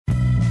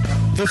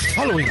The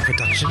following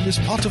production is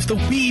part of the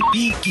We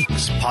Be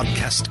Geeks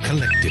podcast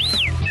collective.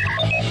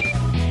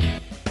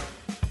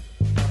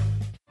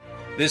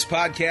 This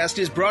podcast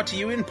is brought to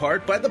you in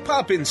part by the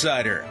Pop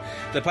Insider.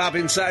 The Pop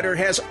Insider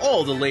has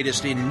all the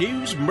latest in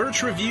news,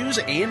 merch reviews,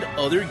 and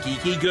other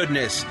geeky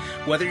goodness.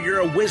 Whether you're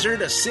a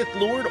wizard, a Sith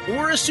Lord,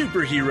 or a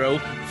superhero,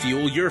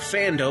 fuel your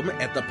fandom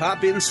at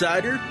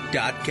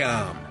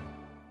thepopinsider.com.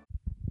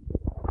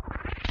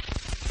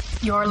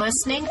 You're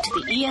listening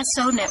to the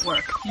ESO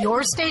Network,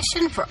 your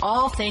station for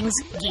all things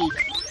geek.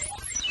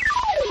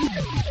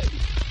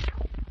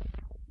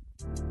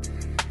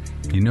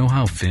 You know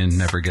how Finn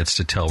never gets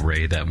to tell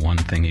Rey that one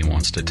thing he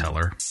wants to tell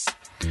her?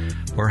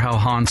 Or how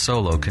Han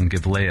Solo can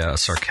give Leia a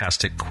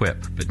sarcastic quip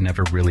but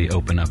never really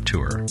open up to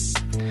her?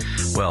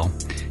 Well,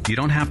 you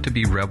don't have to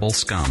be Rebel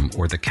Scum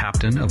or the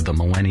captain of the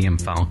Millennium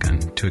Falcon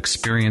to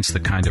experience the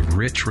kind of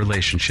rich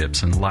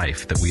relationships in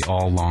life that we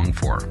all long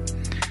for.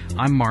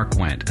 I'm Mark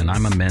Wendt, and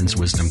I'm a men's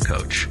wisdom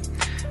coach.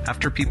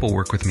 After people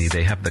work with me,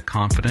 they have the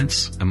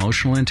confidence,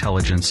 emotional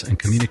intelligence, and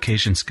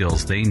communication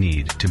skills they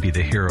need to be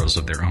the heroes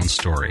of their own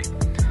story.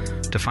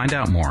 To find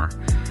out more,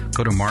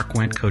 go to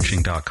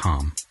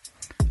markwendtcoaching.com.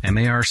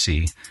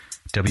 MARCWENDT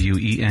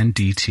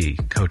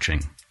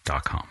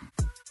coaching.com.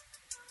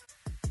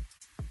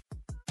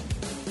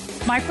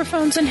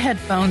 Microphones and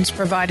headphones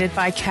provided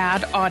by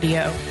CAD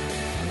Audio.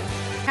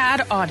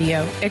 CAD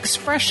Audio,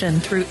 expression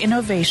through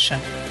innovation.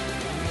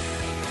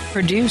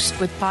 Produced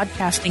with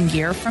podcasting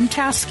gear from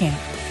Tascam.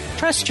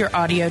 Trust your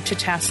audio to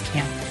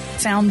Tascam.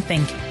 Sound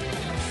thinking.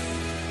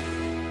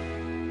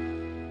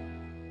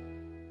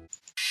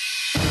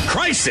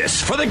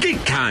 Crisis for the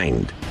geek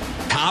kind.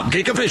 Top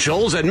geek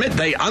officials admit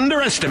they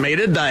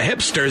underestimated the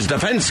hipsters'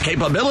 defense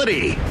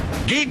capability.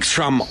 Geeks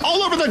from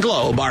all over the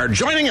globe are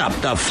joining up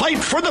to fight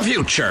for the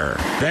future.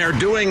 They're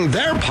doing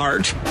their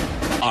part.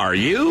 Are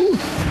you?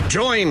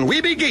 Join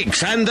Weeby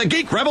Geeks and the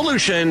Geek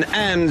Revolution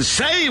and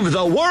save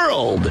the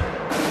world.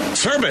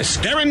 Service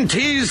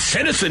guarantees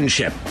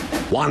citizenship.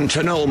 Want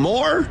to know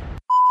more?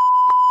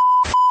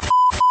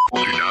 Do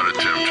not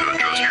attempt to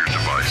adjust your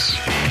device.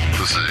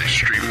 This is a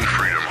Streaming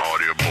Freedom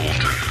audio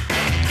bulletin.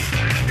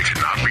 It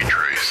cannot be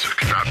traced, it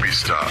cannot be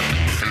stopped,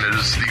 and it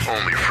is the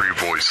only free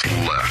voice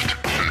left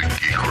in the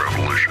Geek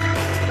Revolution.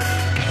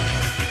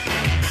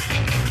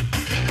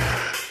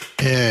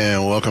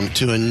 And welcome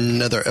to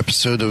another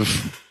episode of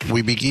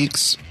Weeby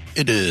Geeks.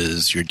 It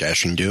is your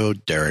dashing duo,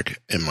 Derek,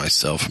 and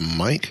myself,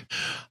 Mike.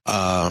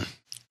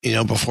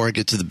 Before I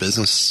get to the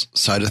business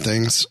side of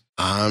things,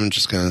 I'm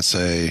just going to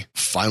say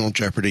Final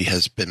Jeopardy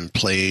has been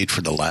played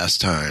for the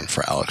last time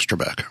for Alex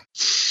Trebek.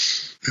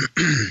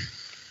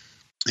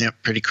 Yeah,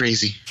 pretty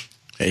crazy.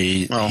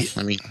 I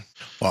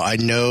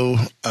know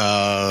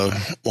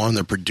one of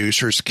the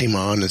producers came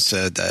on and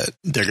said that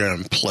they're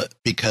going to play,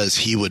 because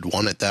he would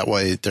want it that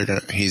way, they're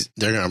going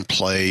to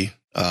play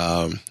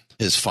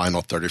his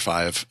final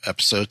 35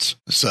 episodes.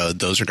 So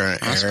those are going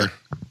to air.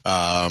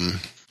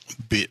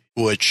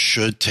 Which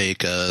should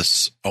take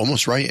us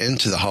almost right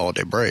into the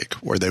holiday break,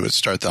 where they would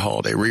start the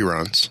holiday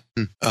reruns.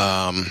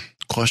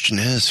 Question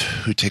is,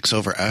 who takes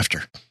over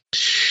after?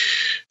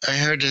 I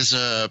heard there's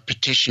a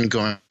petition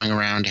going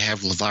around to have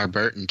LeVar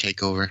Burton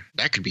take over.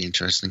 That could be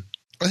interesting.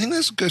 I think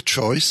that's a good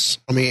choice.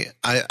 I mean,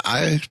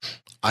 I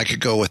could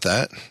go with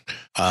that.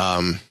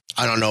 I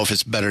don't know if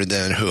it's better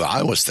than who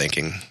I was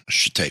thinking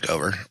should take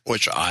over,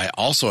 which I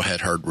also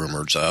had heard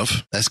rumors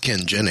of. That's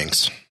Ken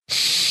Jennings.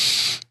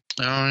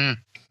 Oh, yeah.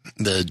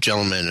 The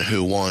gentleman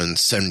who won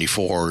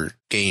 74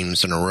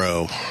 games in a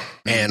row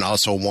and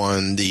also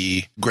won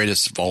the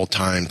greatest of all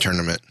time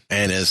tournament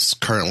and is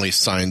currently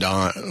signed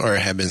on, or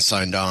had been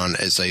signed on,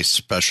 as a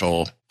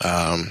special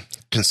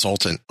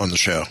consultant on the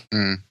show.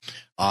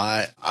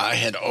 I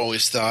had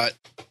always thought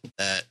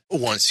that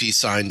once he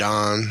signed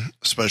on,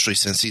 especially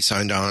since he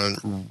signed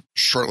on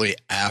shortly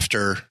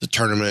after the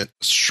tournament,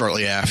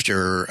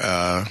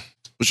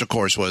 which of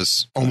course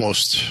was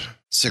almost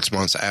 6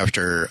 months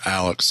after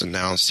Alex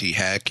announced he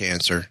had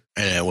cancer,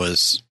 and it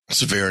was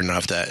severe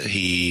enough that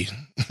he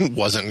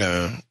wasn't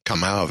going to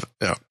come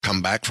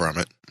back from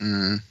it.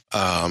 To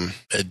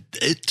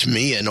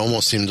me, it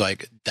almost seemed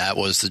like that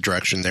was the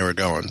direction they were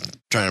going,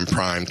 trying to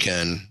prime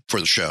Ken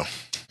for the show.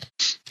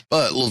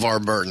 But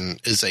LeVar Burton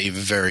is a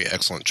very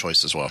excellent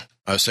choice as well.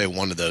 I would say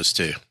one of those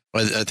two.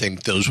 I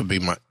think those would be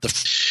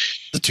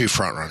the two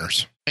front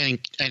runners. I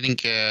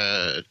think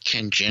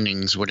Ken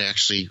Jennings would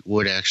actually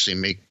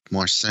make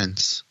more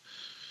sense.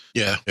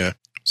 Yeah.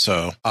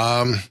 So,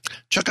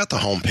 check out the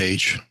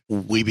homepage,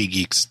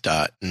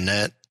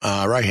 weebygeeks.net.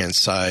 Right-hand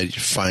side,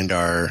 you find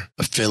our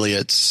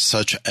affiliates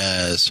such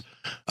as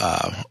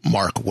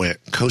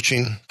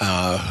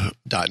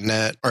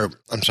markwendtcoaching.net,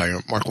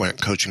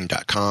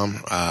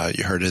 markwendtcoaching.com.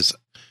 You heard his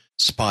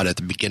spot at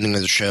the beginning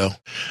of the show.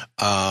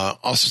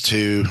 Also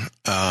to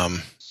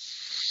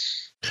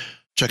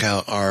check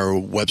out our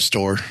web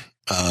store,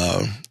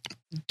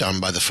 done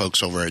by the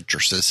folks over at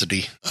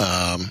Jercicity,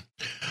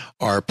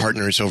 our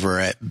partners over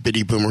at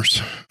Biddy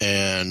Boomers,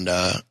 and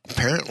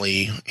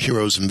apparently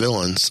Heroes and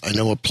Villains. I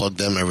know we'll plug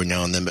them every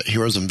now and then, but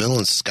Heroes and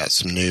Villains has got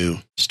some new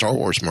Star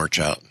Wars merch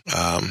out.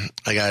 I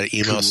got an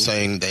email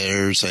saying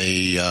there's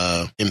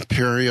a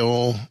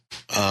Imperial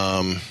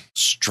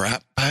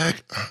strap bag,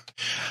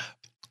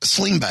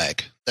 sling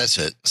bag. That's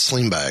it,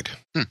 sling bag.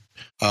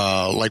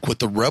 Like with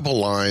the Rebel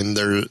line,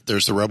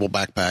 there's the Rebel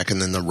backpack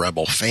and then the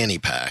Rebel fanny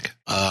pack.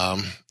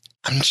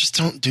 I just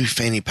don't do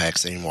fanny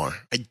packs anymore.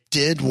 I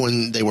did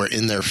when they were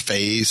in their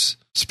phase,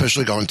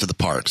 especially going to the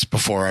parks,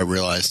 before I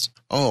realized,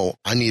 oh,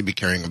 I need to be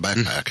carrying a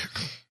backpack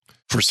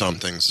for some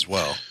things as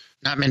well.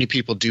 Not many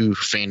people do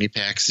fanny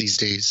packs these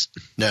days.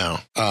 No.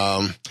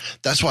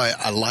 That's why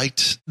I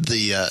liked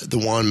the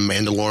one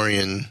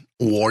Mandalorian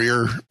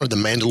Warrior or the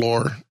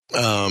Mandalore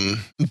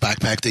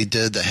backpack they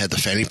did that had the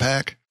fanny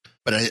pack.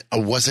 But I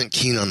wasn't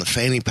keen on the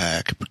fanny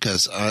pack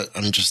because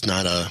I'm just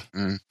not a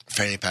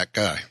fanny pack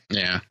guy.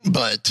 Yeah.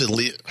 But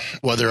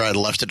whether I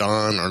left it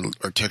on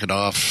or took it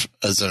off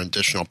as an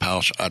additional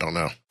pouch, I don't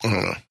know.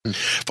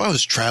 If I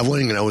was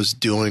traveling and I was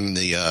doing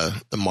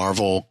the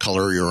Marvel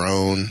Color Your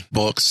Own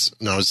books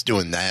and I was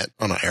doing that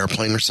on an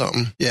airplane or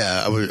something,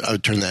 yeah, I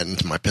would turn that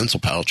into my pencil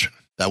pouch.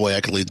 That way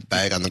I could leave the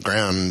bag on the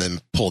ground and then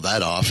pull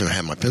that off and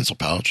have my pencil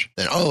pouch.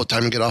 Then,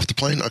 time to get off the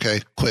plane? Okay,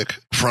 quick.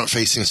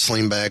 Front-facing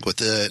sling bag with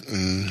it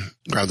and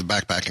grab the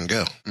backpack and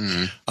go.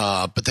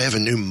 But they have a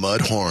new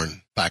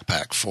Mudhorn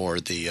backpack for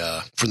the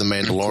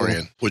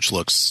Mandalorian, which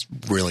looks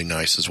really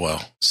nice as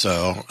well.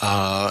 So,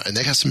 and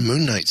they got some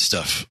Moon Knight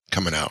stuff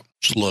coming out,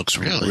 which looks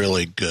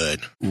really good.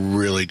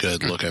 Really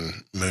good looking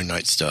Moon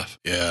Knight stuff.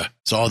 Yeah.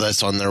 So all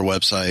that's on their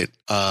website.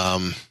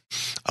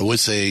 I would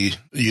say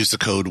use the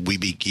code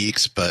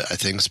WeBeGeeks, but I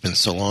think it's been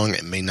so long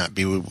it may not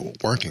be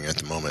working at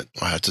the moment.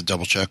 I'll have to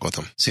double check with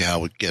them, see how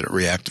we get it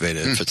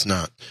reactivated if it's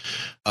not.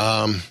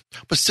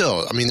 But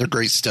still, I mean, they're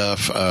great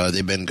stuff.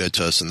 They've been good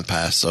to us in the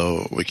past,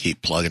 so we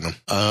keep plugging them.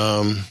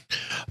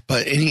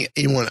 But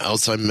anyone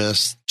else I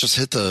missed, just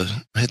hit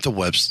the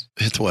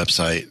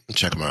website and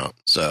check them out.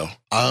 So,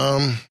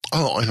 and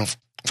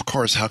of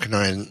course, how can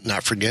I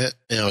not forget?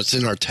 It's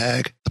in our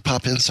tag, the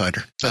Pop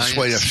Insider. Best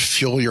way to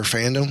fuel your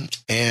fandom.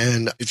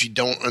 And if you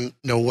don't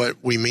know what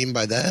we mean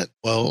by that,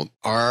 well,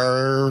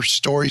 our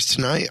stories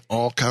tonight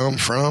all come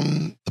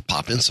from the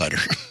Pop Insider.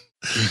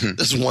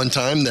 This is one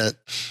time that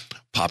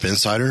Pop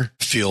Insider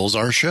fuels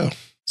our show.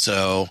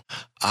 So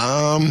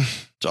I'll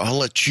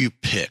let you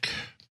pick.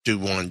 Do you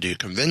want to do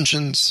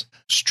conventions,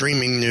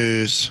 streaming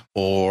news,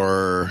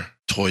 or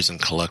toys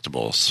and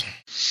collectibles?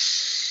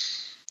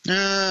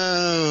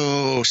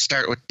 Oh,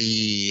 start with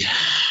the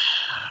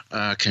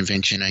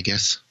convention, I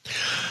guess.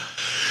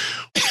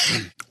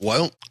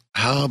 Well,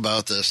 how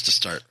about this to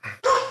start?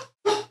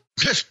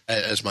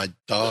 As my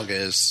dog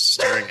is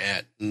staring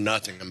at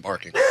nothing and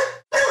barking.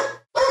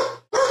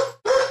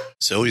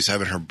 Zoe's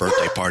having her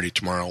birthday party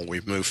tomorrow.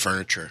 We've moved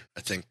furniture.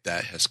 I think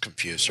that has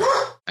confused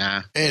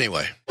her.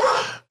 Anyway.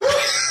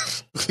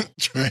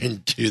 Try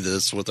and do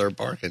this with our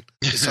barking.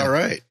 It's all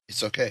right.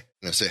 It's okay.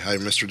 I'm going to say hi to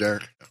Mr.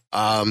 Derek.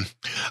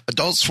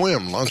 Adult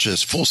Swim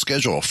launches full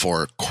schedule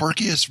for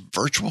quirkiest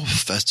virtual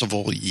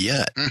festival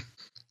yet.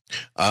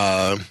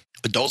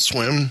 Adult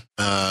Swim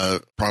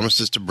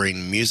promises to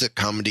bring music,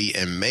 comedy,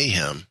 and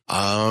mayhem.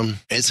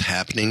 It's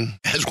happening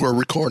as we're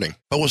recording,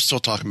 but we'll still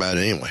talk about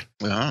it anyway.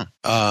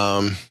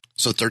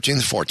 So 13th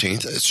and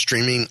 14th, it's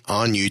streaming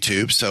on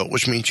YouTube,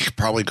 which means you could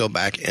probably go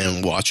back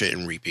and watch it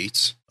in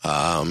repeats.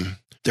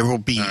 There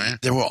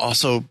will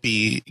also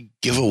be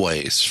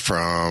giveaways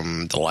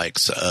from the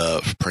likes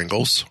of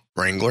Pringles,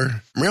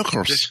 Wrangler,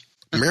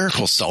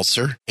 Miracle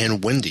Seltzer,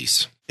 and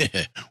Wendy's.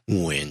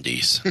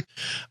 Wendy's.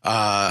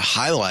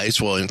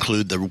 Highlights will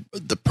include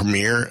the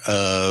premiere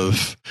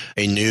of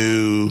a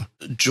new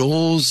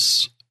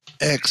Jules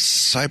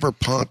X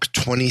Cyberpunk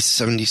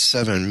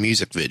 2077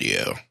 music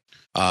video.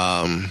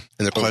 And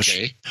the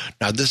question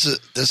now,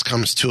 this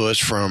comes to us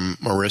from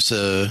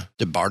Marissa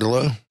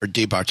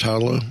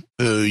DiBartolo,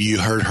 who you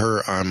heard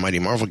her on Mighty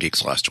Marvel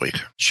Geeks last week.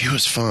 She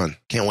was fun.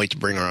 Can't wait to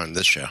bring her on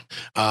this show.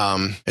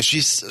 And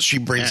she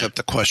brings up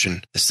the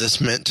question: is this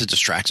meant to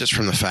distract us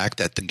from the fact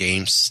that the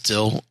game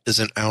still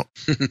isn't out?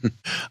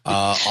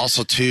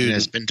 Also, too, it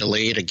has been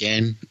delayed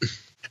again.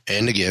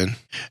 And again,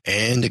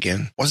 and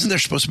again. Wasn't there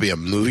supposed to be a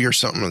movie or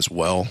something as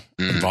well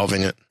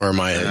involving it? Or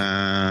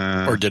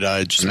or did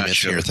I just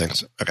mishear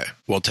things? Okay,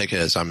 we'll take it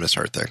as I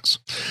misheard things.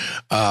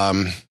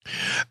 And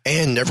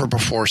never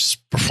before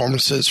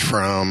performances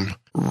from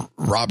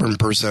Robin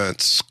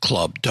Presents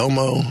Club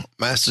Domo,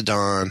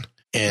 Mastodon,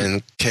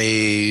 and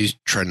K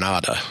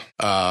Trinata.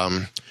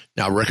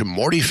 Now, Rick and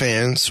Morty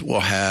fans will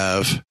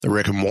have the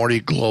Rick and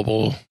Morty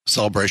Global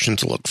Celebration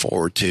to look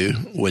forward to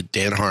with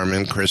Dan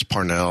Harmon, Chris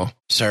Parnell,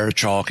 Sarah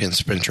Chalk, and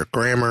Spencer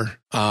Grammer,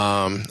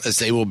 as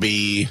they will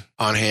be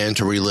on hand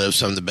to relive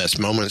some of the best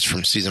moments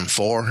from Season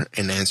 4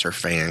 and answer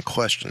fan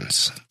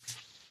questions.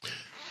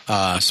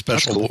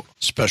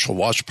 Special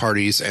watch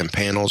parties and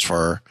panels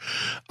for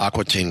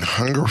Aqua Teen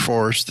Hunger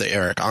Force, the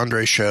Eric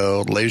Andre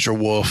Show, Laser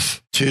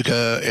Wolf,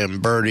 Tuca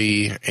and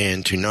Birdie,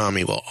 and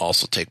Toonami will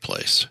also take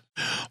place.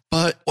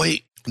 But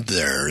wait,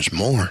 there's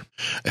more.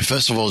 A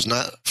festival is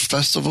not a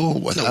festival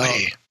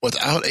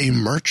without a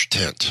merch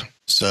tent.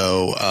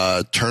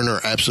 So Turner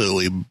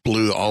absolutely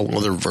blew all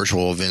other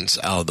virtual events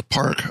out of the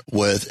park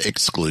with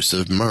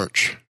exclusive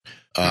merch.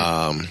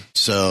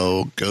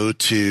 So go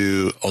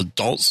to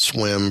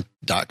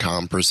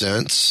adultswim.com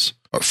presents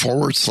or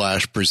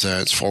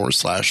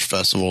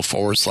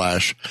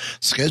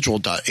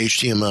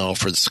 /presents/festival/schedule.html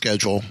for the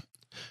schedule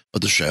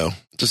of the show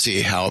to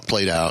see how it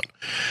played out.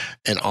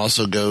 And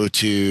also go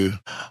to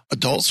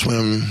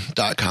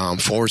adultswim.com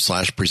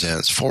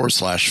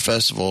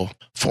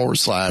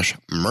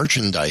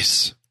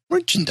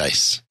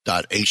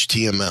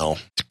 /presents/festival/merchandise.html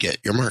to get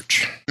your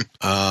merch.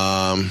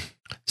 The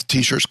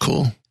t-shirt's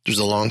cool. There's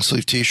a long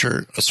sleeve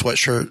t-shirt, a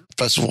sweatshirt,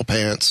 festival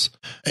pants,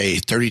 a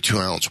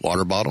 32-ounce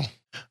water bottle,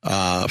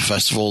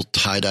 festival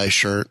tie-dye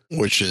shirt,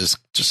 which is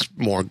just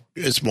more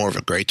of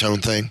a gray tone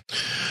thing.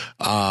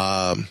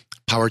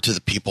 Power to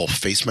the People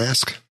face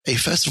mask, a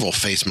festival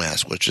face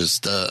mask, which is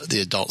the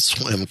Adult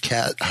Swim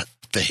cat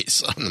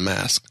face on the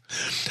mask,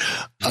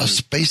 a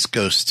Space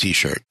Ghost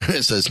t-shirt.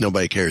 It says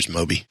 "Nobody Cares,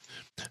 Moby,"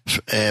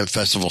 and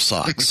festival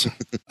socks.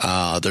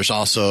 There's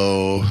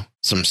also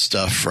some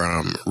stuff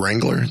from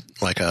Wrangler,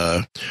 like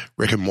a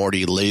Rick and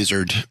Morty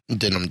lasered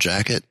denim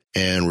jacket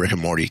and Rick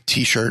and Morty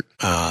t-shirt.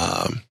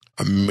 A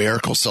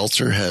Miracle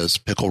Seltzer has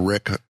Pickle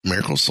Rick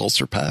Miracle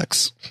Seltzer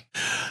packs.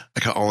 I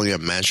can only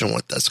imagine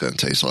what that's going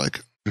to taste like.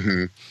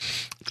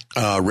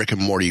 Mm-hmm. Rick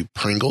and Morty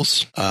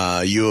Pringles,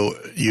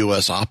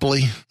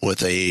 USopoly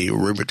with a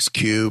Rubik's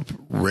Cube,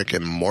 Rick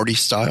and Morty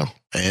style,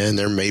 and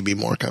there may be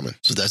more coming.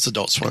 So that's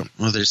Adult Swim.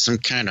 Well, there's some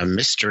kind of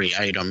mystery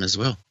item as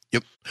well.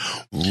 Yep.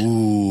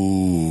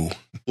 Ooh.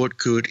 What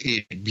could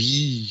it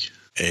be?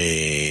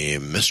 A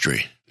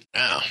mystery.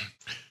 Now,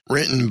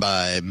 written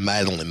by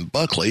Madeline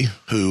Buckley,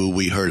 who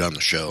we heard on the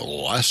show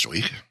last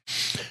week,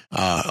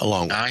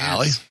 along with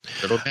Allie.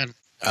 Little bit.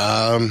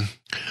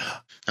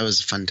 That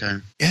was a fun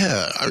time.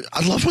 Yeah,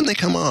 I love when they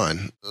come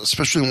on,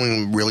 especially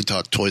when we really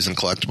talk toys and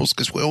collectibles,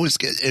 because we always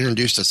get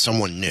introduced to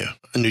someone new,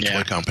 a new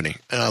toy company,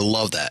 and I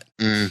love that.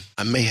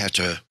 I may have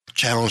to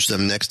challenge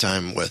them next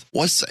time with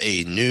what's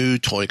a new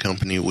toy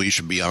company we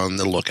should be on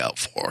the lookout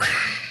for.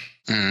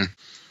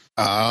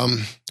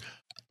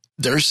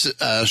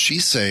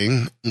 She's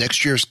saying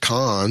next year's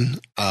con,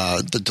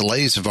 the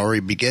delays have already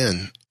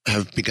begun.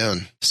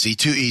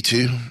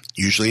 C2E2,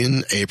 usually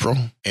in April,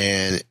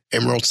 and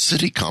Emerald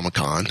City Comic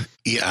Con,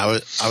 I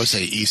would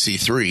say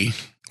EC3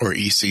 or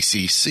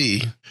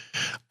ECCC.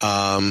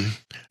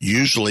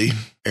 Usually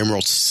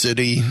Emerald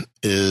City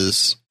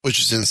which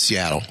is in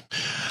Seattle,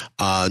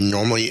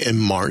 normally in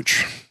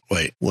March.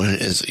 Wait, when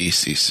is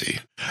ECC?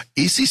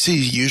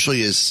 ECC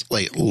usually is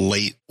like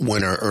late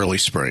winter, early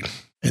spring,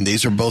 and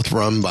these are both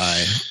run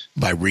by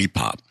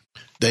Repop.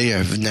 They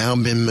have now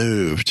been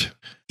moved.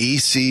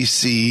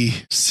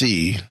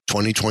 ECCC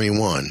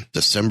 2021,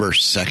 December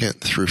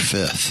 2nd through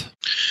 5th.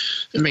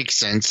 It makes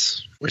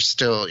sense. We're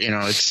still,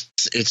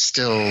 it's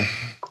still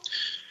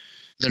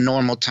the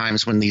normal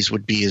times when these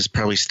would be is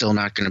probably still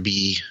not going to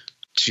be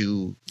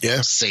too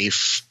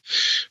safe.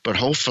 But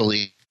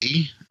hopefully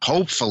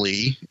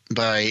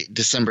by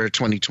December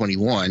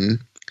 2021,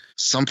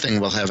 something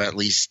will have at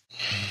least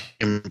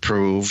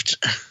improved.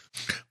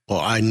 Well,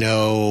 I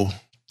know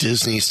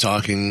Disney's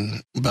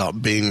talking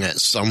about being at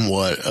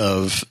somewhat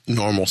of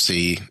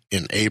normalcy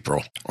in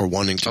April, or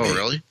wanting to be. Oh,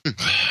 really?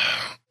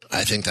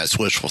 I think that's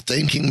wishful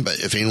thinking, but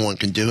if anyone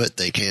can do it,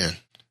 they can.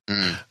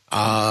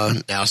 Now,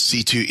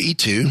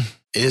 C2E2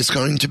 is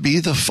going to be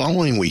the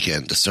following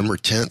weekend, December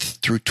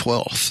 10th through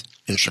 12th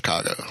in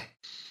Chicago.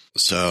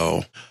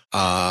 So,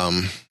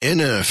 in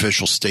an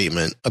official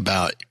statement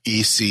about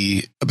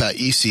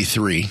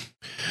EC3,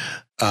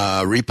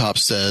 Repop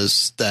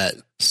says that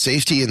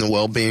safety and the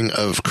well-being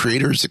of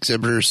creators,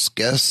 exhibitors,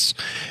 guests,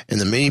 and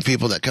the many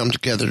people that come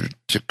together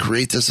to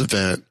create this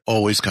event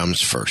always comes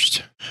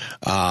first.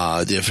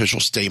 The official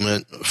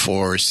statement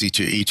for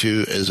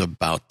C2E2 is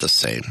about the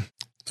same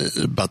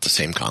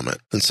comment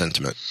and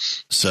sentiment.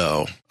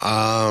 So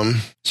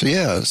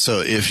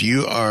if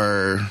you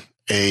are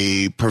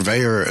a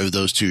purveyor of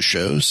those two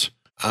shows,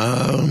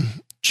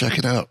 check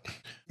it out.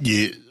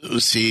 You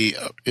see,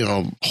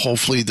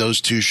 hopefully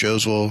those two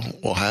shows will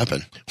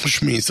happen,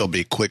 which means there'll be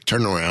a quick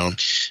turnaround.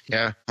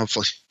 Yeah,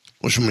 hopefully.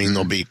 Which will mean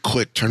there'll be a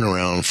quick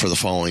turnaround for the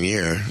following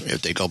year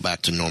if they go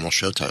back to normal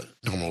scheduled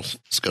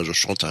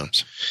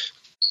showtimes.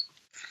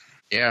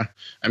 Yeah.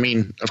 I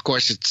mean, of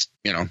course, it's,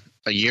 a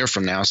year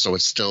from now, so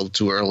it's still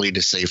too early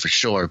to say for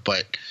sure,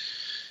 but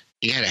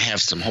you got to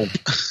have some hope.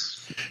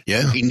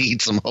 Yeah. We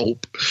need some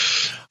hope.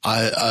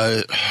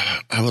 I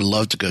would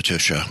love to go to a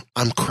show.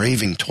 I'm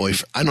craving Toy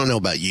Fair. I don't know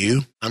about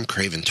you. I'm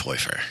craving Toy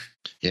Fair.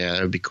 Yeah,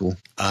 that would be cool.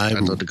 I'd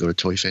love to go to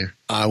Toy Fair.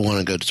 I want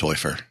to go to Toy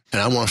Fair.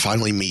 And I want to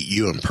finally meet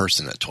you in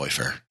person at Toy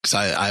Fair. Because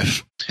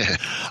I've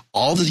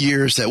all the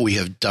years that we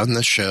have done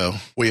this show,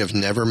 we have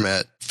never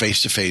met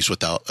face-to-face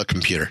without a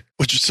computer,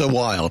 which is so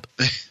wild.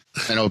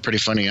 I know, pretty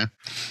funny, huh?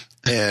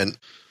 And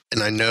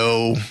I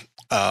know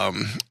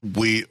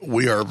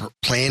we are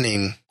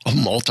planning a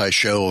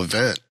multi-show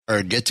event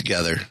or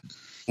get-together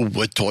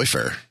with Toy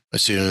Fair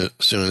as soon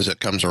as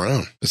it comes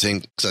around. I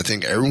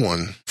think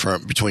everyone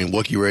from between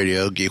Wookiee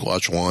Radio, Geek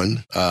Watch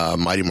 1,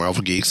 Mighty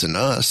Marvel Geeks, and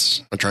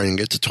us are trying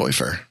to get to Toy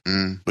Fair,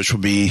 which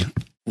would be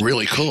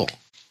really cool.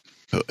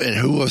 And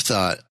who would have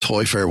thought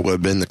Toy Fair would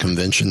have been the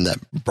convention that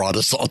brought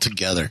us all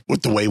together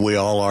with the way we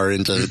all are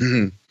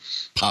into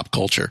pop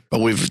culture?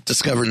 But we've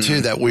discovered, too,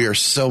 that we are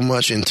so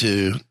much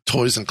into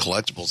toys and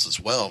collectibles as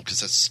well,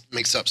 because that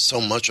makes up so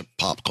much of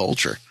pop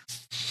culture.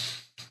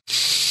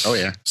 Oh,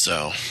 yeah.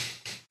 So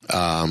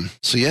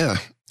yeah,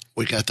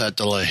 we got that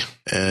delay.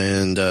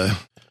 And,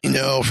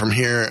 from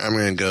here, I'm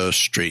going to go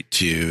straight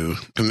to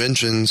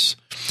conventions.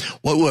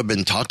 What would have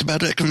been talked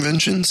about at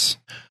conventions?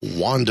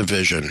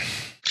 WandaVision.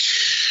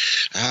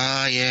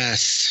 Ah,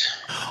 yes.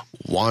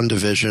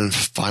 WandaVision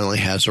finally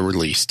has a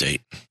release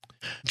date.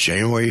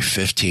 January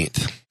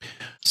 15th.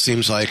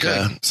 Seems like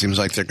they're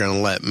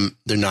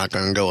not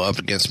going to go up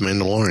against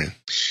Mandalorian.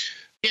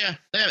 Yeah,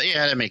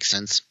 that makes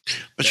sense.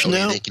 But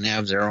they can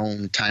have their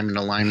own time in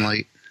the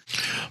limelight.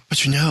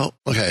 But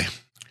okay,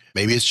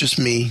 maybe it's just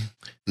me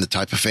and the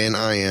type of fan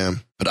I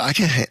am, but I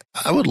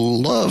would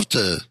love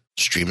to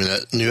stream a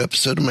new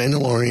episode of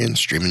Mandalorian,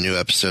 stream a new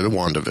episode of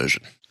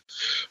WandaVision.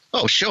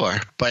 Oh, sure,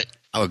 but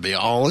I would be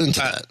all into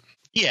that.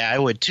 Yeah, I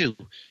would too.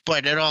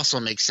 But it also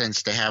makes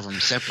sense to have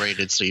them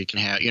separated so you can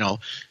have, you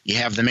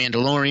have the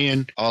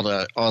Mandalorian, all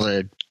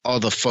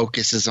the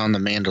focus is on the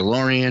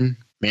Mandalorian.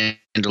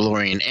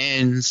 Mandalorian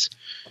ends.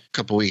 A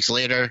couple weeks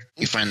later,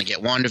 you finally get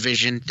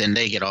WandaVision, then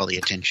they get all the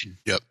attention.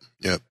 Yep.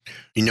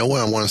 You know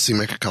what I want to see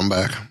make a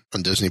comeback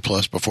on Disney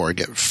Plus before I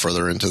get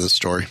further into the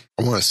story?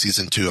 I want a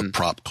season 2 of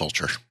Prop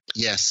Culture.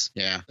 Yes.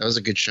 Yeah. That was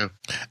a good show.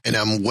 And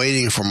I'm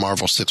waiting for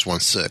Marvel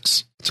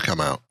 616 to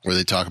come out where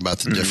they talk about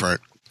the different,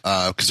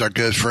 because our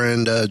good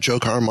friend Joe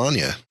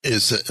Caramagna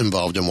is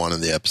involved in one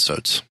of the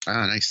episodes.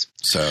 Ah, nice.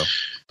 So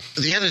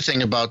the other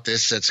thing about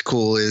this that's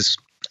cool is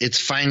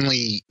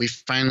we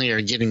finally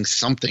are getting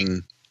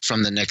something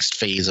from the next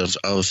phase of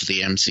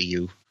the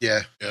MCU.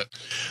 Yeah.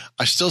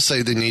 I still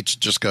say they need to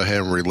just go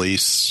ahead and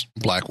release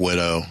Black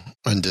Widow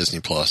on Disney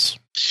Plus.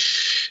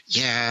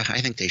 Yeah, I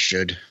think they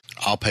should.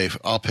 I'll pay the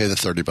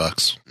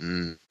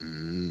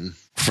 $30.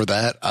 For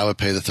that, I would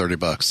pay the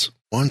 $30.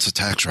 One's a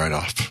tax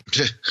write-off.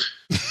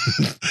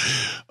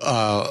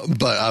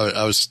 But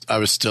I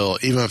was still,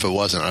 even if it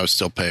wasn't, I would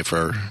still pay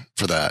for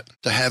that.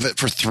 To have it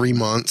for 3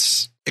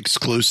 months,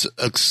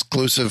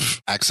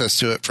 exclusive access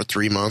to it for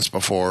 3 months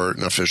before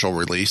an official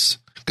release.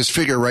 Because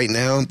figure right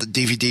now, the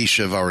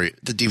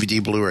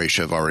DVD Blu-ray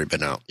should have already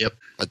been out. Yep.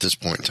 At this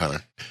point in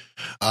time.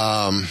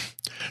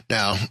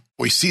 Now,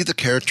 we see the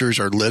characters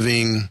are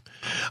living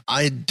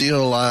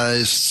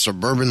idealized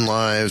suburban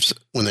lives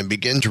when they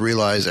begin to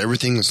realize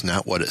everything is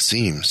not what it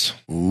seems.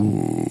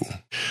 Ooh.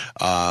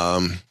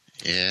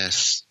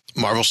 Yes.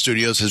 Marvel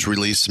Studios has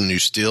released some new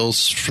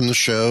stills from the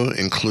show,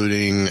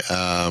 including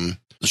the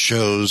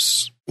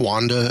show's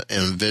Wanda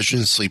and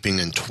Vision sleeping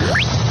in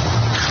twin.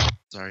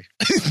 Sorry.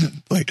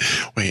 Wait,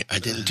 I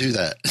didn't do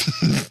that.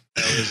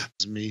 That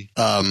was me.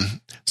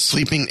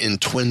 Sleeping in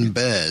twin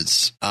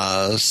beds,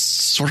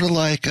 sort of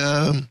like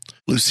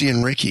Lucy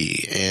and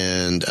Ricky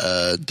and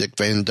Dick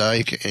Van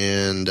Dyke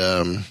and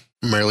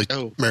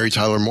Mary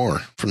Tyler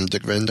Moore from the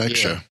Dick Van Dyke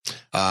Show,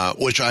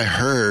 which I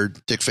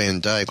heard Dick Van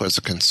Dyke was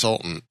a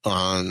consultant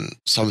on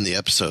some of the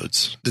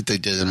episodes that they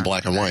did in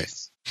black and white.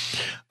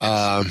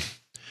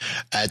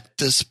 At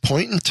this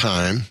point in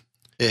time,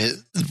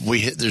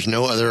 there's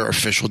no other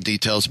official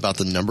details about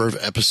the number of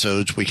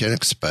episodes we can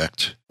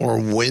expect or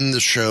when the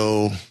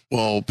show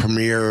will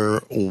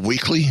premiere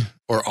weekly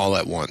or all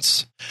at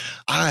once.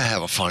 I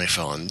have a funny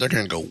feeling they're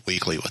going to go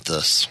weekly with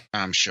this.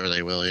 I'm sure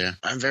they will, yeah.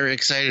 I'm very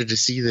excited to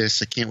see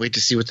this. I can't wait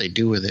to see what they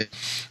do with it.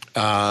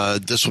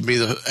 This will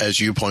be as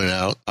you pointed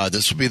out,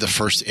 this will be the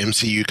first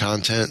MCU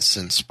content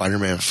since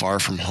Spider-Man Far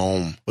From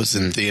Home was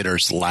in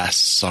theaters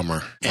last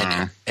summer.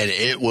 And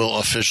it will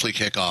officially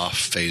kick off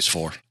Phase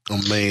 4.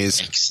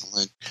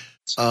 Amazing.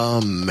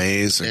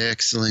 Amazing.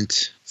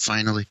 Excellent.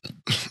 Finally.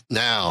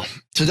 Now,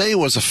 today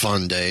was a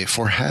fun day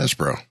for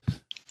Hasbro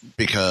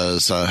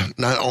because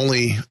not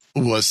only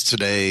was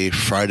today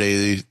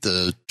Friday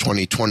the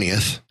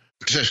 2020th,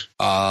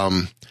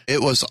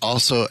 it was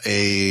also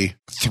a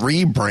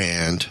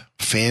 3-brand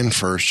Fan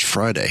First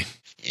Friday.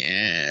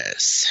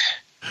 Yes.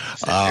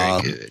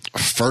 Very good.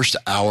 First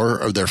hour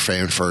of their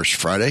Fan First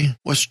Friday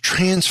was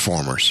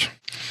Transformers.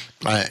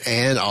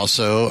 And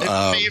also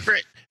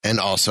favorite. And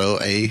also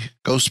a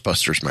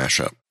Ghostbusters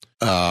mashup.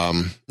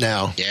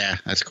 Now, yeah,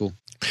 that's cool.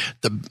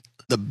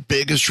 The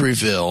biggest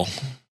reveal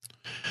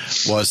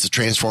was the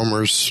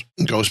Transformers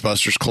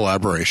Ghostbusters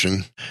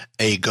collaboration,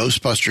 a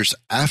Ghostbusters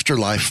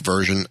Afterlife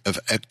version of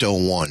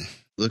Ecto-1.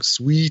 Looks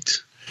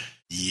sweet.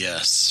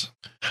 Yes.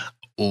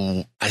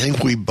 Well, I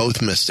think we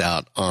both missed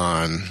out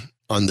on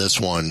this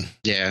one.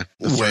 Yeah,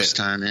 the first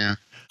time, yeah.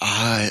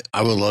 I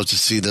would love to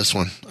see this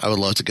one. I would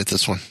love to get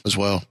this one as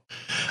well.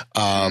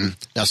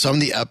 Now, some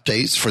of the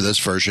updates for this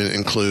version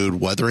include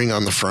weathering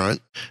on the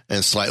front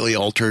and slightly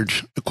altered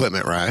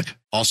equipment rack.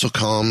 Also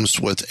comes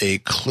with a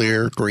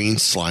clear green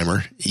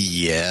Slimer.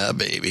 Yeah,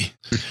 baby.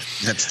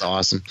 That's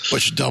awesome.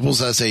 Which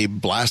doubles as a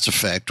blast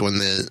effect when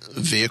the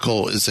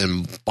vehicle is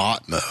in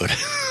bot mode.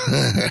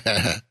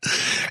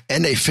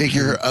 And a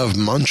figure of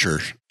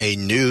Muncher, a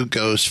new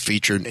ghost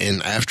featured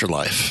in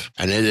Afterlife.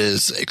 And it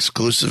is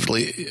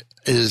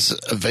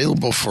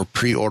available for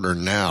pre-order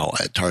now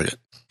at Target.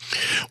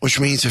 Which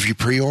means if you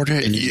pre-order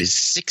it, and it is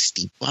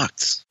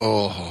 $60.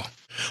 Oh,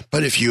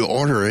 but if you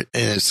order it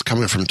and it's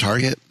coming from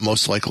Target,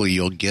 most likely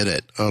you'll get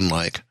it,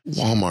 unlike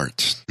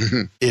Walmart.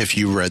 If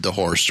you read the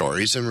horror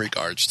stories in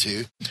regards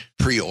to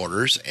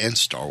pre-orders and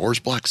Star Wars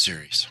Black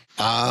Series.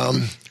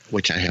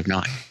 Which I have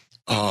not.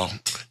 Oh,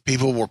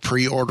 people were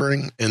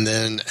pre-ordering, and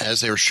then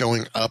as they were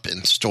showing up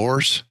in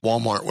stores,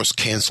 Walmart was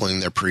canceling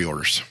their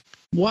pre-orders.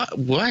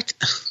 What?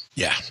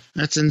 Yeah.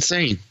 That's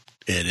insane.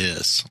 It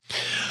is.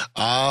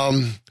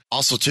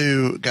 Also,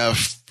 too, got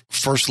a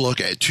first look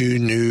at 2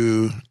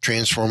 new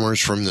Transformers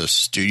from the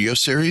Studio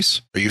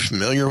series. Are you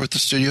familiar with the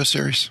Studio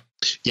series?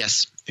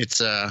 Yes. It's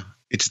the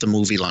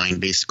movie line,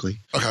 basically.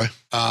 Okay.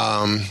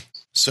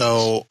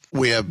 So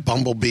we have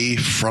Bumblebee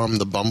from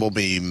the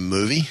Bumblebee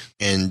movie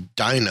and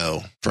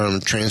Dino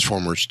from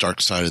Transformers Dark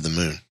Side of the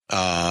Moon.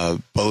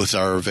 Both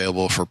are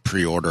available for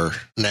pre-order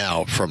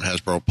now from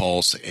Hasbro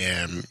Pulse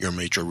and your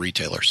major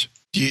retailers.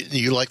 Do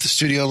you like the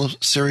Studio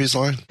series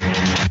line?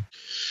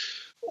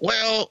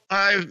 Well,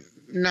 I'm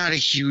not a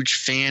huge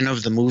fan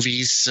of the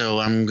movies, so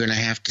I'm going to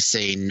have to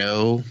say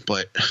no.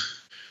 But,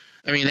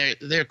 I mean,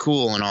 they're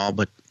cool and all,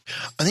 but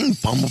I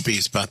think Bumblebee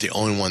is about the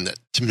only one that,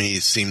 to me,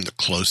 seemed the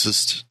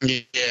closest.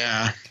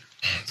 Yeah.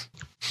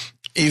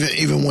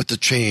 Even with the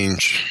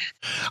change,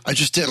 I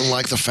just didn't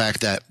like the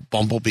fact that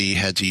Bumblebee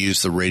had to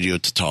use the radio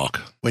to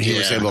talk when he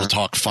was able to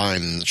talk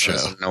fine in the show.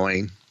 That's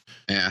annoying.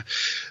 Yeah.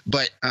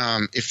 But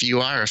if you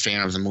are a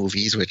fan of the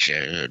movies, which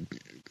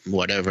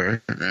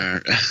whatever,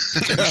 I'm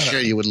sure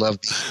you would love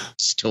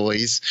these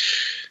toys.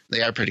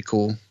 They are pretty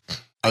cool.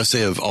 I would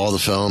say of all the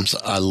films,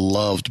 I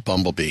loved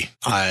Bumblebee.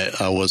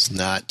 I was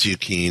not too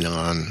keen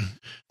on.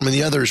 I mean,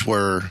 the others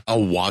were,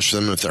 I'll watch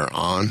them if they're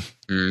on.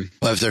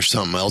 But if there's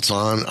something else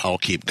on, I'll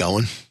keep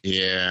going.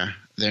 Yeah,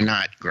 they're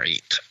not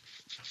great.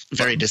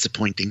 Very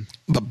disappointing.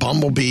 But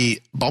Bumblebee,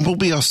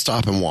 I'll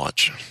stop and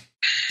watch.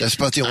 That's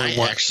about the only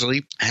one. I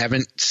actually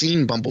haven't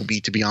seen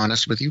Bumblebee, to be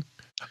honest with you.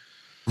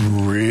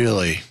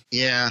 Really?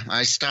 Yeah,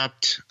 I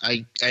stopped.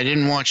 I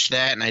didn't watch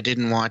that, and I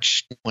didn't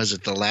watch, was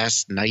it The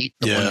Last Night,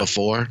 the one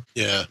before?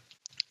 Yeah.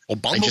 Well,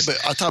 Bumblebee,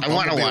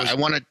 I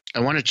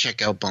want to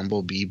check out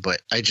Bumblebee,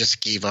 but I just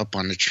gave up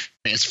on the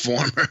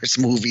Transformers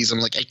movies. I'm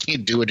like, I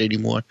can't do it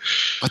anymore.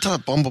 I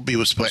thought Bumblebee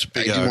was supposed to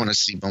be. I do want to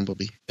see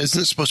Bumblebee.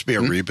 Isn't it supposed to be a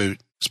reboot?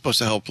 It's supposed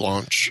to help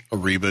launch a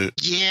reboot.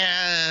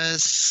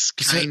 Yes,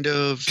 kind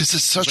of. Because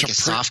it's such a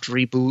soft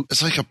reboot.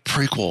 It's like a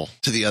prequel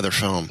to the other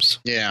films.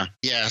 Yeah.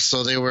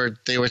 So they were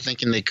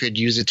thinking they could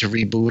use it to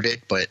reboot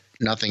it, but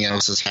nothing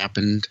else has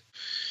happened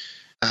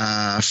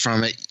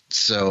from it.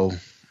 So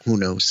who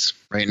knows?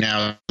 Right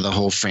now, the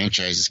whole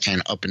franchise is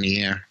kind of up in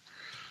the air.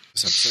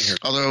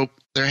 Although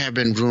there have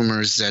been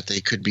rumors that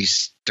they could be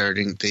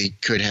starting. They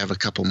could have a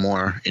couple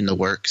more in the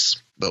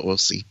works, but we'll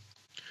see.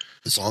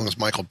 As long as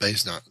Michael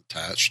Bay's not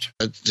attached.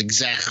 That's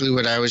exactly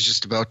what I was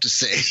just about to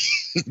say.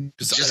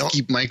 Just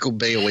keep Michael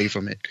Bay away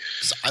from it.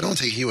 I don't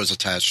think he was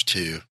attached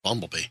to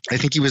Bumblebee. I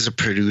think he was a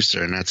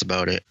producer, and that's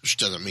about it. Which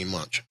doesn't mean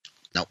much.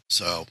 No.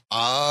 So,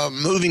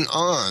 moving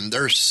on,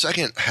 their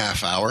second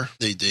half hour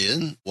they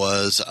did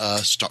was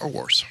Star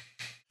Wars.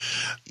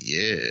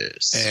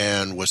 Yes.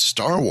 And with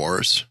Star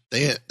Wars,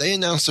 they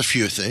announced a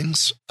few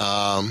things.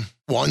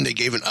 One, they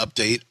gave an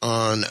update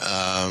on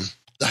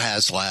the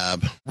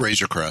HasLab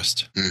Razor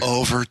Crest.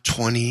 Over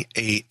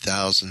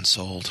 28,000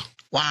 sold.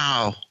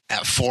 Wow.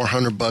 At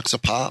 $400 a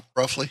pop,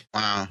 roughly.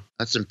 Wow.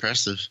 That's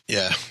impressive.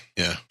 Yeah.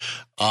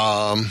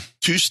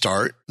 To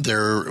start,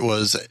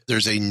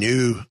 there's a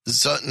new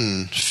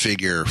Zutton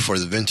figure for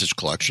the vintage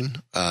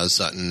collection.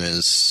 Zutton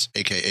is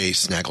AKA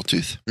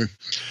Snaggletooth.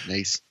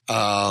 Nice.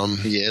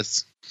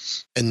 Yes.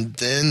 And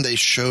then they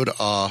showed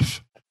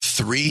off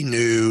 3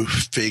 new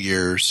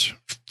figures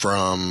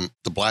from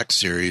the Black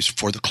Series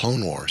for the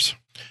Clone Wars.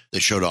 They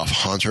showed off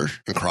Hunter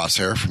and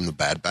Crosshair from the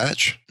Bad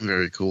Batch.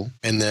 Very cool.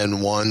 And then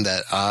one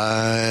that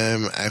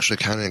I'm actually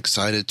kind of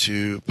excited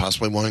to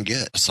possibly want to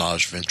get,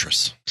 Asajj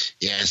Ventress.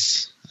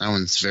 Yes, that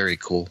one's very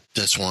cool.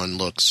 This one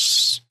the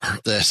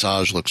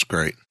Asajj looks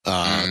great.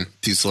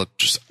 These look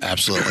just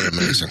absolutely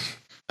amazing.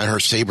 And her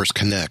sabers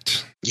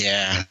connect.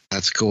 Yeah,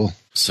 that's cool.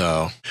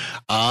 So,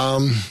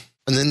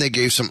 and then they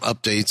gave some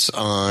updates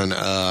on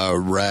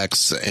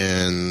Rex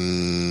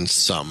and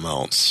something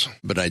else,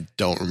 but I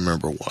don't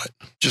remember what.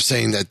 Just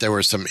saying that there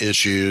were some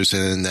issues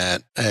and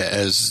that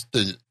as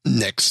the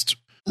next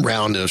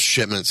round of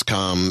shipments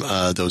come,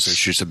 those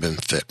issues have been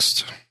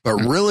fixed. But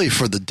really,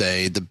 for the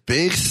day, the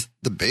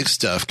big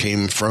stuff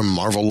came from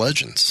Marvel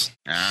Legends.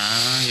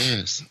 Ah,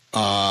 yes.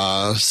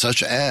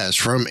 Such as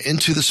from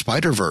Into the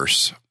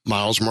Spider-Verse,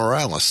 Miles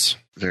Morales.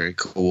 Very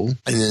cool.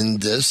 And then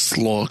this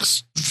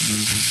looks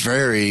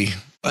very...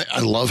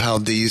 I love how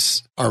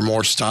these are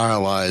more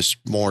stylized,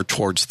 more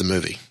towards the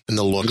movie and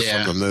the look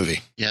from the movie.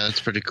 Yeah, that's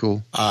pretty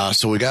cool.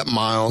 So we got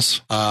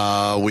Miles.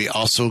 We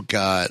also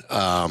got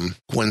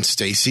Gwen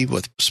Stacy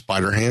with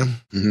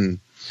Spider-Ham. Mm-hmm.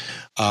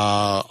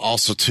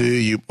 Also,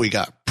 too, we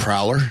got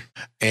Prowler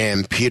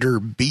and Peter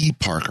B.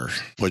 Parker,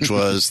 which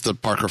was the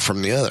Parker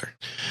from the other.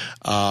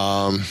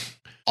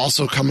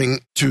 Also coming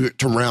to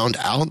round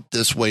out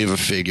this wave of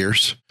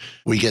figures,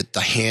 we get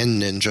the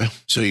Hand Ninja,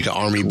 so you got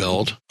Army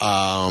Build,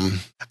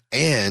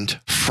 and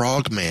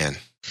Frogman.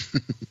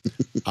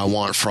 I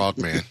want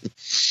Frogman.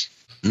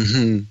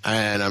 Mm-hmm.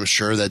 And I'm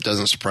sure that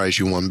doesn't surprise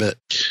you one bit.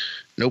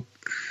 Nope.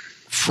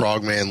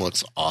 Frogman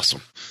looks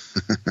awesome.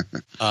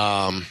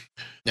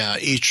 Now,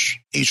 each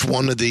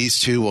one of these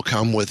two will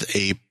come with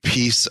a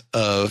piece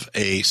of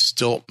a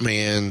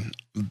Stiltman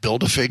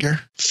Build-A-Figure.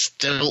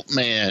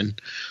 Stiltman.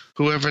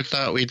 Whoever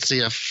thought we'd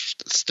see a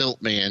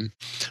Stiltman?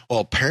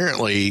 Well,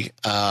 apparently,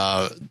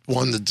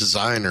 one of the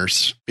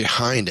designers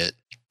behind it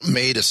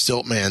made a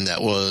Stiltman that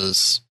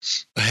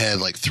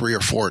had like 3 or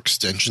 4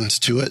 extensions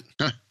to it.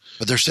 Huh.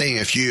 But they're saying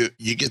if you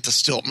get the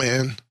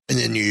Stiltman and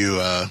then you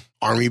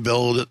Army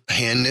Build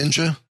Hand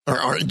Ninja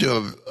or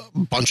do a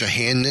bunch of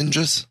Hand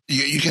Ninjas,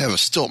 you can have a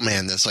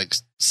Stiltman that's like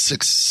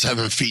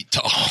 6-7 feet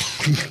tall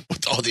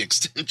with all the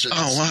extensions.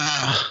 Oh,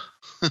 wow.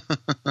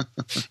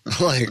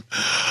 Like,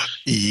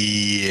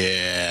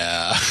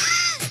 yeah.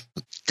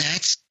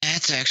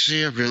 That's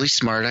actually a really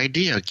smart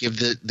idea. Give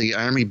the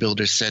Army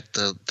Builder set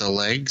the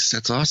legs.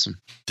 That's awesome.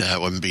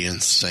 That would be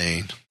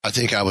insane. I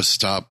think I would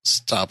stop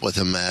with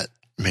him at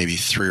maybe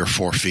 3 or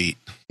 4 feet.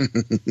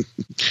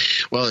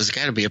 Well, there's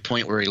got to be a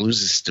point where he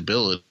loses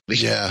stability.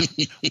 Yeah.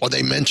 Well,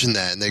 they mentioned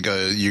that, and they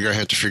go, you're going to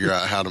have to figure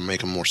out how to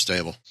make him more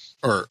stable.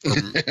 Or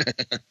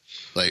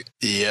like,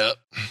 yep.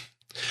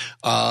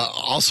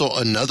 Also,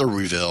 another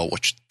reveal,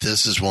 which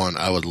this is one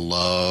I would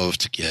love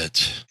to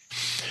get.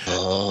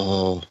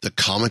 Oh. The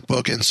comic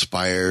book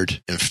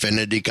inspired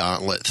Infinity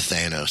Gauntlet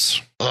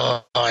Thanos.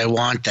 Oh, I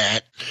want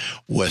that.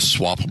 With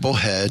swappable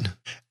head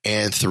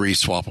and 3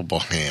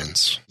 swappable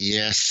hands.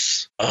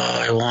 Yes. Oh,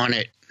 I want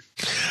it.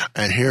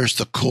 And here's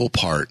the cool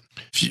part.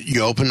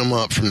 You open them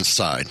up from the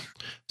side.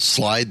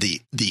 Slide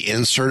the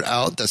insert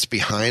out that's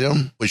behind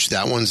them, which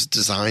that one's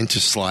designed to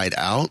slide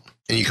out.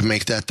 And you can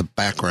make that the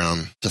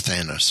background to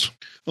Thanos.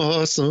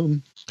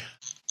 Awesome.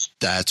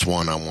 That's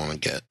one I want to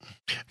get.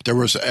 If there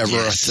was ever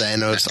a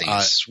Thanos,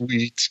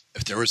 sweet.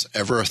 If there was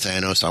ever a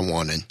Thanos I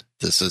wanted,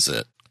 this is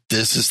it.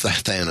 This is the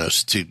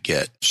Thanos to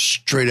get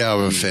straight out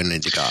of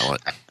Infinity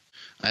Gauntlet.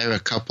 I have a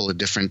couple of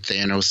different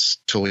Thanos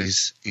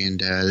toys, and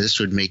this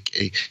would make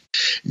a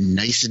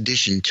nice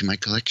addition to my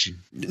collection.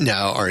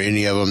 Now, are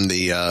any of them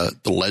the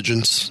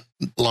Legends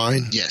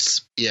line?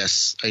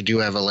 Yes, I do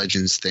have a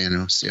Legends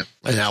Thanos. Yep.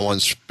 And that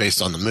one's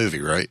based on the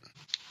movie, right?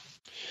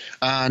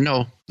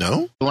 No.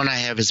 No? The one I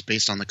have is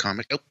based on the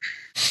comic. Nope.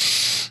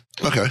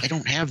 Okay. I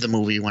don't have the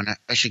movie one.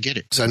 I should get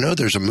it. Because I know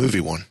there's a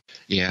movie one.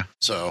 Yeah.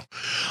 So,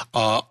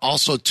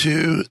 also,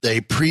 too, they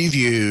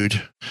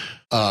previewed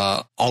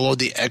all of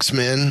the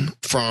X-Men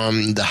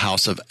from the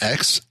House of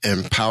X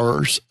and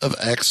Powers of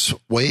X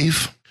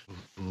wave.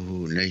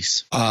 Ooh,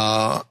 nice.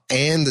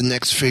 And the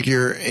next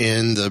figure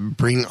in the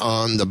Bring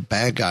On the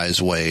Bad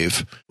Guys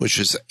wave, which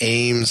is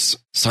AIM's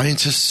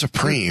Scientist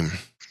Supreme,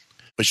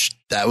 which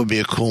that would be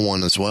a cool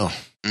one as well.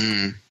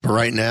 Mm. But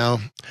right now,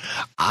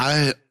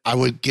 I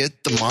would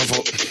get the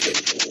Marvel.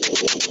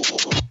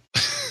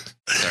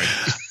 Sorry.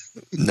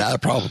 Not a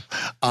problem.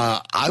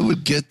 I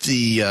would get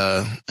the.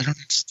 I don't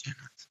understand.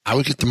 I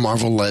would get the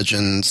Marvel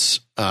Legends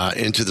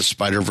Into the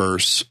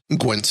Spider-Verse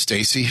Gwen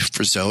Stacy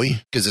for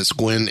Zoe, because it's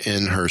Gwen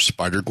in her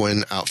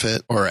Spider-Gwen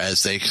outfit, or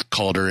as they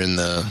called her in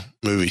the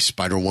movie,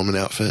 Spider-Woman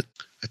outfit.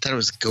 I thought it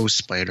was Ghost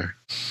Spider.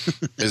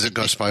 Is it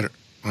Ghost Spider?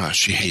 Oh,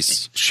 she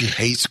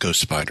hates Ghost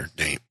Spider.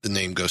 The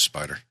name Ghost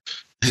Spider.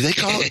 Did they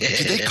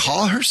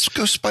call her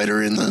Ghost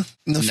Spider in the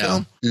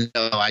film?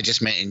 No, I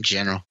just meant in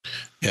general.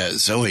 Yeah,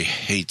 Zoe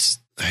hates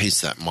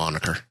that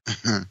moniker.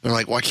 They're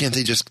like, why can't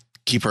they just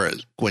keep her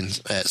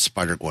at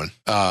Spider-Gwen?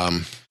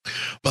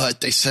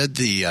 But they said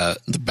the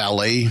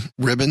ballet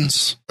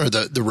ribbons, or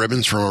the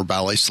ribbons from her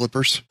ballet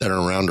slippers that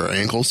are around her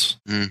ankles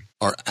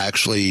are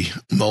actually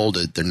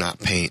molded. They're not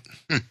paint.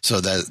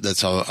 So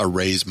that's a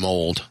raised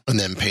mold and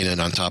then painted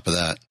on top of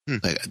that.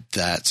 Like,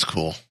 that's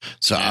cool.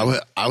 So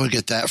I would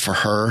get that for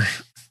her,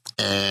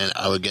 and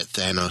I would get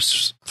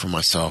Thanos for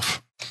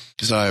myself,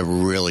 because I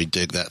really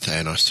dig that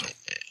Thanos.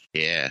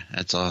 Yeah,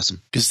 that's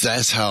awesome. Because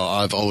that's how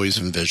I've always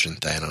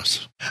envisioned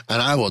Thanos.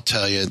 And I will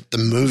tell you, the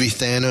movie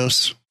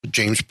Thanos,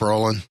 James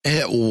Brolin,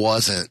 it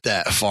wasn't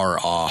that far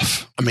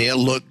off. I mean, it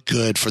looked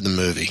good for the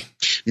movie.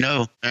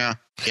 No, yeah,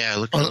 it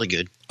looked really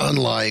good.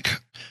 unlike,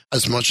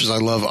 as much as I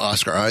love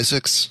Oscar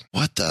Isaacs,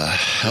 what the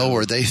hell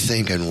were they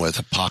thinking with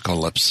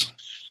Apocalypse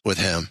with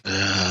him?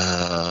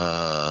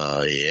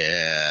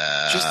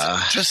 Yeah.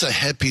 Just a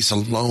headpiece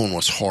alone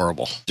was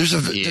horrible.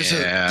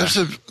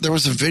 There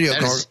was a video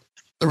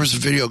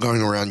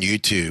going around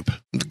YouTube.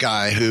 The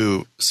guy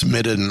who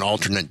submitted an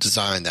alternate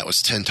design that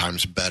was 10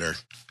 times better.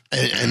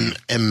 And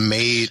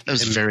made that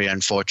was very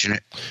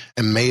unfortunate.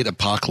 And made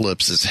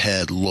Apocalypse's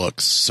head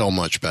look so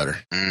much better.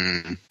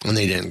 And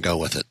they didn't go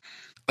with it.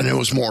 And it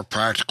was more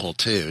practical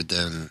too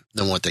than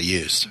what they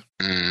used.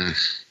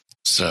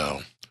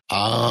 So,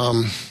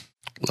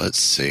 let's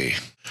see.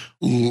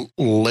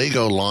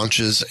 Lego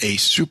launches a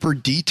super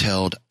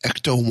detailed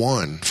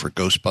Ecto-1 for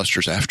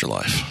Ghostbusters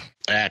Afterlife.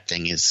 That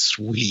thing is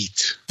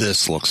sweet.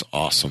 This looks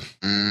awesome.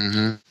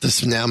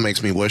 This now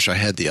makes me wish I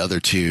had the other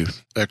two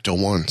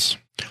Ecto-1s.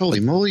 Holy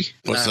moly!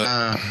 What's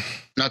that?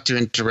 Not to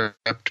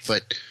interrupt,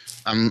 but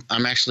I'm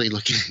actually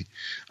looking.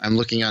 I'm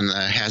looking on the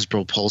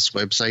Hasbro Pulse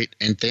website,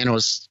 and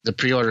Thanos. The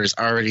pre-order is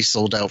already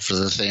sold out for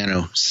the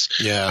Thanos.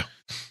 Yeah.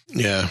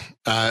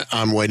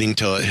 I'm waiting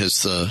till it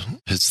hits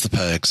the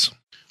pegs.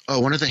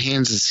 Oh, one of the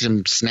hands is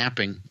him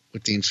snapping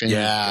with the Infinity.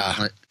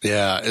 Yeah,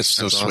 it's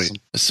so That's sweet. awesome.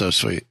 It's so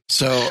sweet.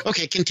 So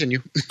okay,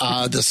 continue.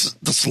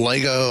 This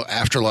Lego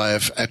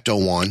Afterlife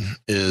Ecto-1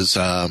 is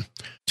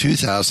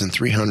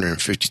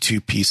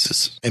 2,352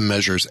 pieces. It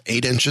measures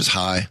 8 inches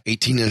high,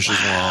 18 inches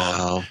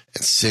long,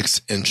 and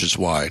 6 inches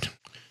wide.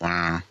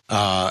 Wow.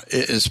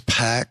 It is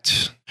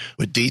packed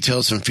with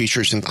details and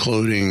features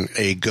including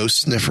a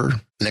ghost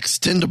sniffer, an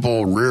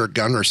extendable rear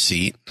gunner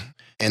seat,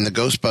 and the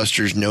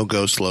Ghostbusters No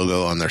Ghost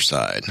logo on their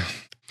side.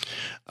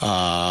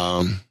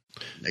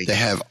 They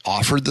have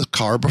offered the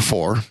car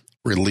before,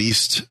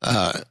 released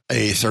a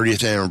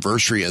 30th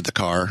anniversary of the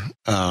car,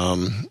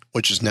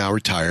 which is now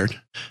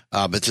retired.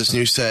 But this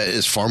new set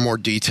is far more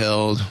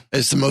detailed.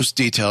 It's the most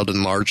detailed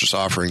and largest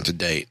offering to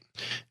date,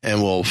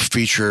 and will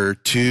feature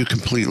 2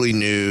 completely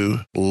new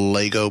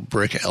Lego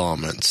brick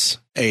elements,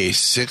 a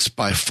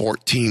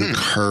 6x14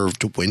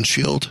 curved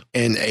windshield,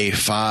 and a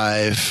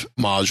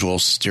 5-module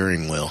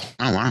steering wheel.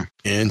 Oh, wow.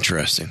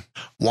 Interesting.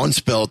 Once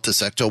built,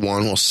 this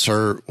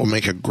Ecto-1 will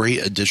make a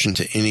great addition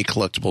to any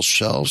collectible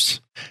shelves.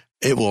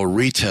 It will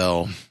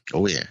retail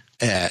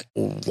at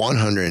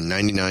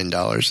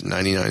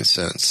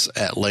 $199.99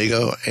 at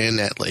Lego and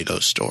at Lego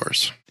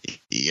stores.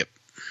 Yep.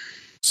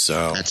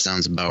 So that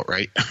sounds about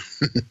right.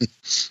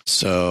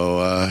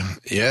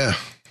 Yeah.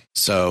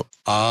 So,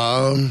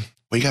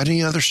 we got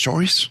any other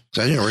stories?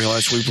 I didn't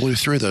realize we blew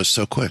through those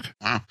so quick.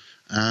 Wow.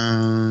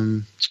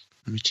 Let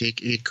me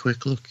take a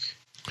quick look.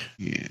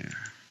 Yeah.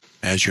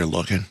 As you're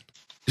looking,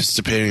 it's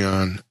depending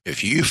on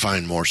if you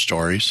find more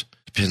stories,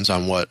 depends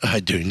on what I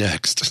do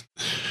next.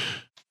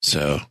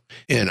 So,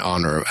 in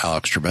honor of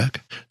Alex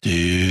Trebek.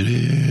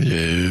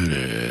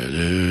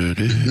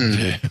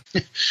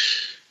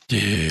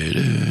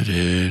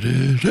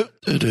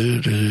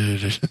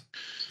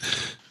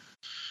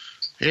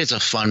 Here's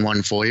a fun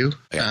one for you.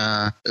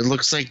 It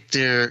looks like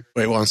they're...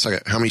 Wait 1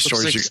 second. How many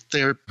stories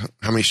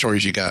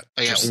you got?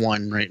 I got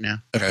one right now.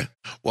 Okay.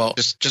 Well,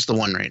 just the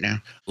one right now.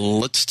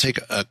 Let's take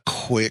a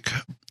quick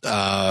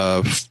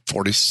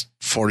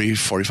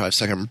 45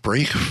 second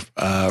break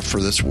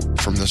from this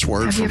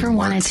word. Have you ever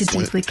wanted to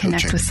deeply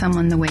connect with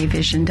someone the way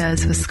Vision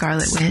does with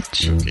Scarlet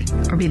Witch?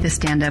 Or be the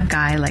stand-up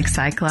guy like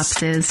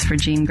Cyclops is for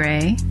Jean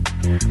Grey?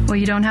 Well,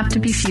 you don't have to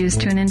be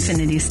fused to an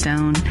Infinity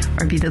Stone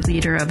or be the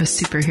leader of a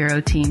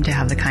superhero team to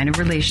have the kind of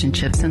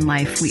relationships in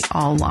life we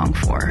all long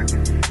for.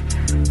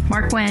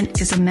 Mark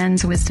Wendt is a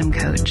men's wisdom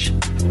coach,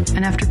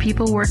 and after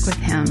people work with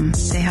him,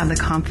 they have the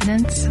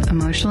confidence,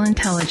 emotional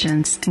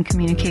intelligence, and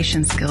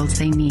communication skills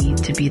they need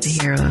to be the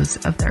heroes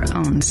of their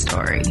own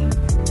story.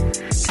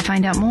 To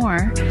find out more,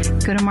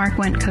 go to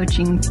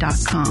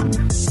markwendtcoaching.com.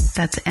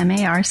 That's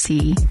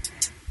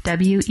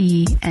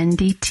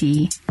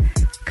MARCWENDT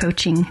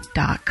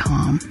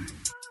coaching.com.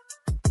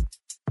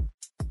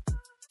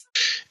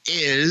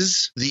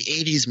 Is the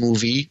 80s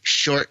movie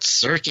Short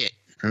Circuit.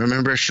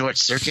 Remember Short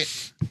Circuit?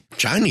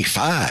 Johnny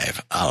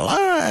Five,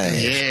 alive.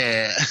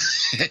 Yeah.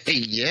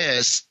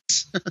 Yes.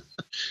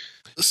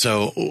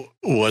 So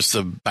what's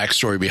the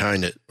backstory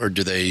behind it, or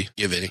do they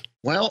give any?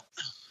 Well,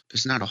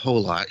 there's not a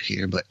whole lot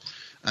here, but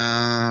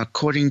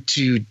according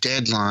to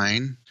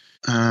Deadline,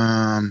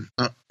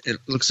 it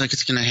looks like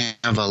it's going to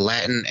have a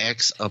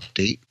Latinx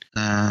update.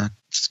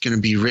 It's going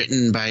to be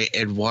written by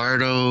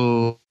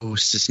Eduardo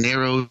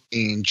Cisneros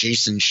and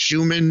Jason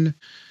Schumann.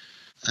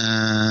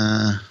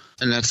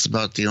 And that's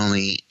about the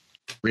only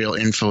real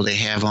info they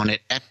have on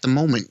it at the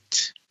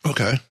moment.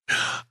 Okay.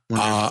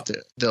 Wonder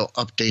if they'll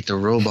update the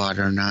robot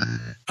or not.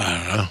 I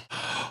don't know.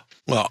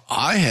 Well,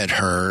 I had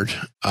heard,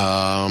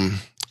 I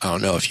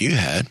don't know if you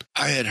had,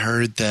 I had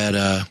heard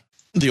that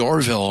the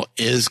Orville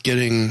is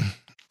getting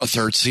a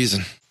 3rd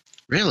season.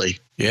 Really?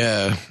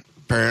 Yeah.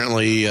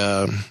 Apparently,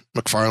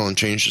 McFarlane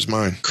changed his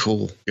mind.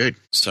 Cool. Good.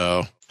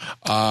 So,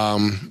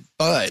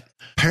 but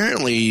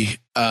apparently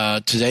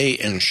today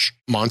in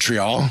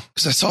Montreal,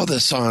 because I saw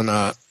this on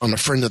a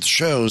friend of the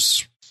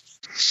show's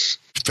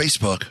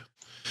Facebook,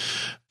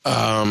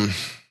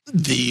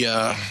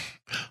 The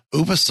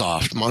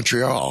Ubisoft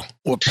Montreal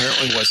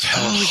apparently was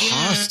held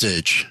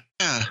hostage.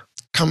 Yeah.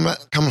 Come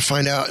to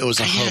find out, it was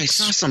a hoax. I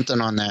saw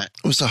something on that.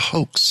 It was a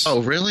hoax.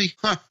 Oh, really?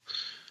 Huh.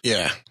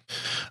 Yeah.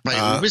 By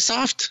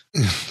Ubisoft?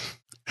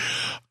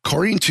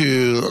 According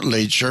to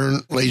Le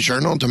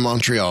Journal de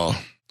Montreal,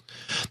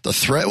 the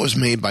threat was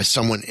made by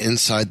someone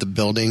inside the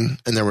building,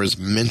 and there was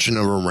mention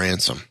of a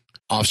ransom.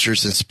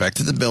 Officers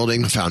inspected the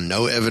building, found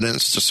no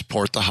evidence to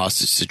support the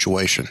hostage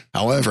situation.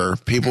 However,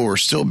 people were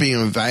still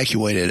being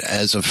evacuated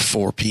as of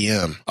 4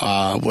 p.m.,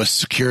 with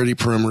security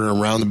perimeter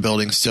around the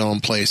building still in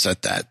place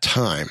at that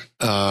time.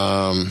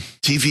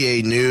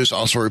 TVA News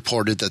also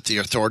reported that the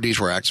authorities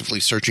were actively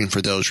searching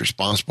for those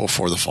responsible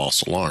for the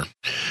false alarm.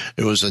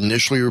 It was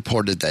initially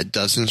reported that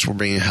dozens were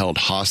being held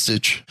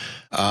hostage,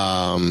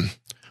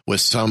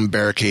 with some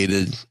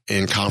barricaded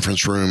in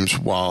conference rooms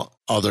while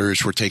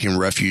others were taking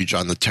refuge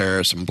on the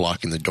terrace and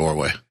blocking the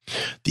doorway.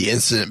 The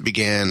incident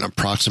began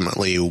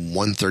approximately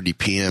 1:30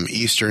 p.m.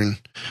 Eastern,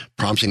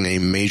 prompting a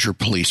major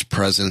police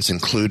presence,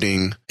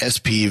 including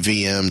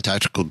SPVM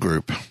Tactical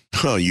Group.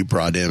 Oh, you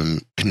brought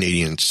in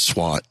Canadian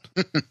SWAT.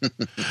 A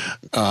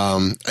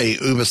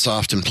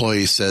Ubisoft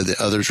employee said that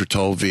others were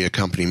told via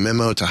company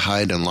memo to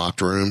hide in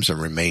locked rooms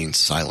and remain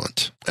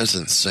silent. That's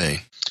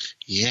insane.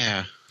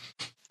 Yeah.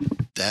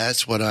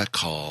 That's what I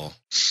call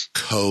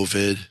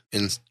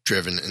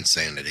COVID-driven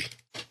insanity.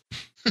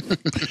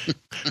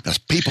 Because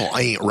people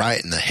ain't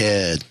right in the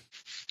head.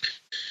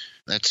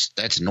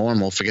 That's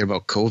normal. Forget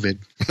about COVID.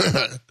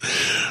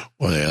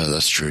 Well, yeah,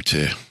 that's true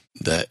too.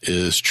 That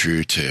is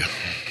true too.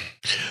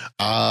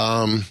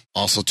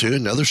 Also, too,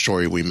 another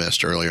story we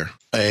missed earlier.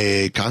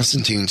 A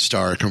Constantine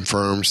star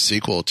confirmed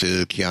sequel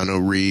to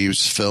Keanu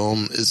Reeves'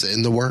 film is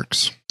in the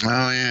works.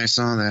 Oh, yeah, I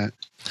saw that.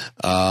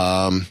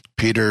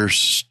 Peter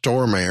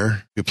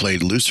Stormare, who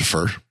played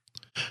Lucifer,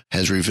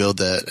 has revealed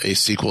that a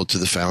sequel to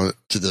the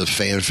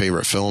fan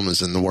favorite film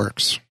is in the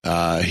works.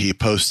 He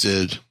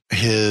posted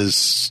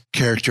his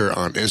character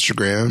on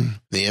Instagram.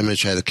 The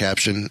image had the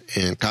caption,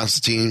 "In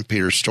Constantine,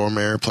 Peter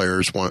Stormare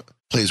plays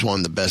one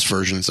of the best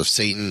versions of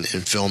Satan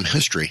in film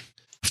history."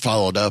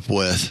 Followed up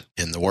with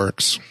 "in the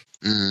works."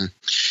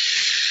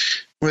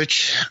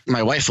 Which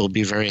my wife will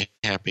be very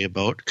happy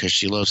about because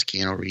she loves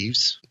Keanu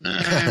Reeves.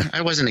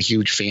 I wasn't a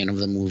huge fan of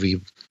the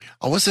movie.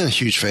 I wasn't a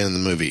huge fan of the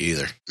movie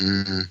either.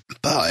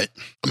 But,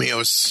 I mean, it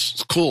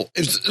was cool.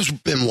 It's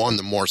been one of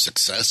the more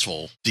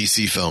successful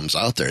DC films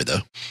out there,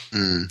 though,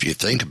 if you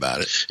think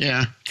about it.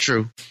 Yeah,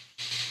 true.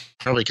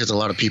 Probably because a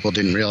lot of people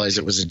didn't realize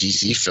it was a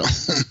DC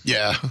film.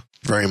 Yeah,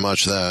 very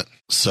much that.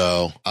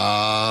 So,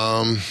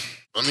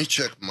 let me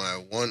check my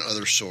one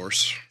other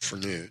source for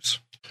news.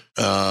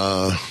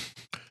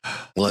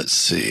 Let's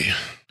see.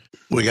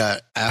 We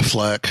got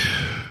Affleck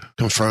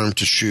confirmed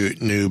to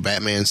shoot new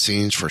Batman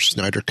scenes for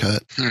Snyder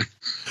Cut.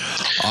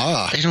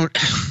 I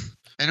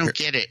don't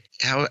get it.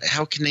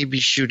 How can they be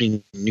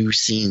shooting new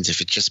scenes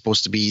if it's just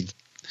supposed to be?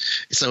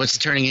 So it's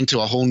turning into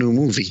a whole new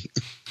movie.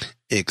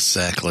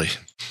 Exactly.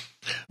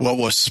 What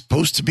was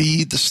supposed to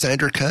be the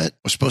Snyder Cut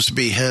was supposed to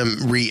be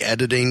him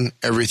re-editing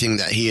everything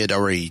that he had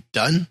already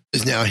done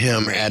is now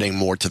him adding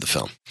more to the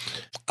film.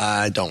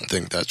 I don't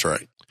think that's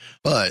right.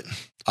 But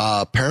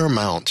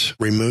Paramount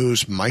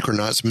removes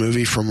Micronauts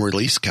movie from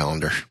release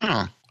calendar.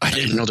 Oh, I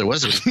didn't know there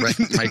was a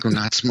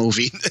Micronauts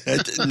movie. I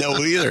didn't know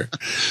either.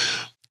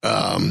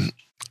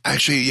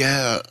 Actually,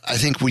 yeah, I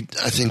think we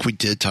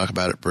did talk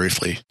about it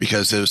briefly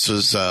because this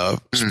was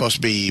supposed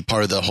to be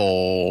part of the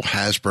whole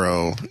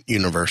Hasbro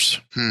universe.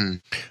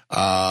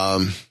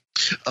 Oh,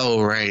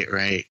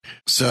 right.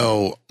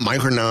 So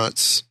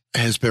Micronauts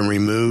has been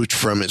removed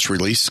from its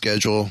release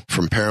schedule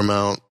from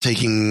Paramount,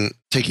 taking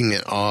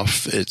it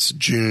off its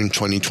June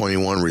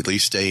 2021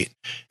 release date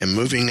and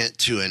moving it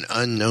to an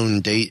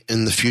unknown date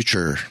in the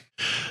future.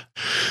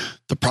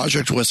 The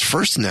project was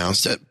first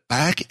announced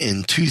back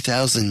in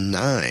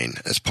 2009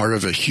 as part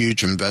of a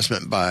huge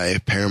investment by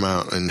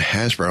Paramount and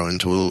Hasbro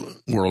into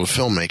the world of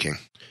filmmaking.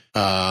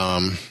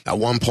 At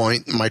one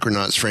point,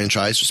 Micronauts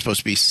franchise was supposed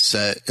to be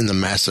set in the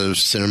massive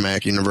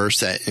cinematic universe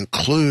that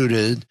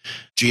included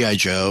G.I.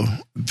 Joe,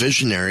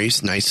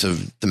 Visionaries, Knights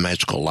of the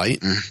Magical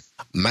Light,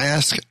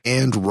 Mask,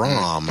 and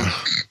ROM.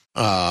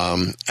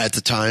 At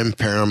the time,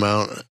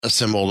 Paramount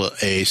assembled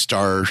a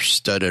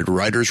star-studded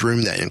writer's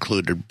room that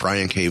included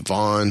Brian K.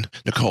 Vaughan,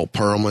 Nicole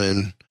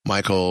Perlman,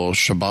 Michael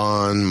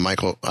Chabon,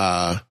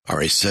 I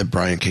already said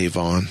Brian K.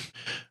 Vaughan,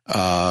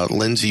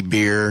 Lindsay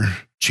Beer,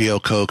 Geo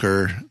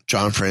Coker,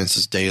 John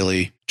Francis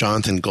Daly,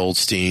 Jonathan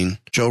Goldstein,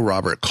 Joe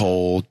Robert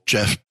Cole,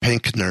 Jeff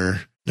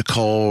Pinkner,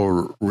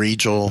 Nicole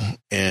Riegel,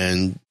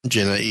 and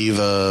Genevieve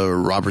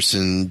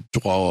Robertson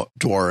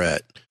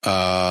Dworet.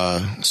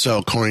 So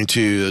according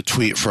to a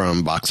tweet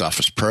from Box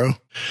Office Pro,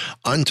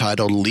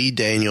 untitled Lee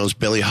Daniels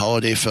Billie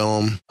Holiday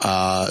film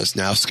is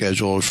now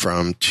scheduled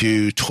from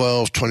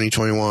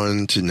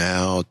 2/12/2021 to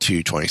now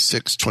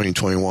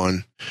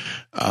 2/26/2021.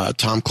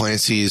 Tom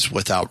Clancy's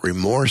Without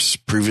Remorse,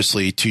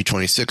 previously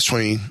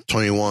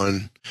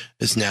 2/26/2021,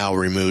 is now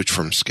removed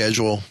from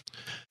schedule.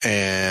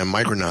 And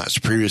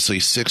Micronauts, previously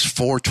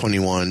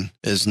 6/4/21,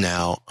 is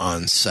now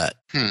on set.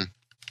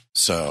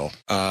 So,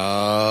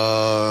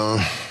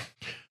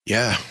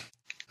 yeah.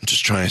 I'm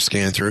just trying to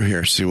scan through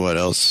here, see what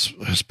else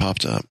has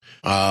popped up.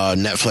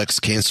 Netflix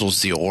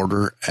cancels The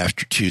Order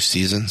after 2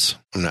 seasons.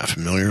 I'm not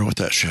familiar with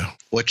that show.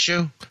 What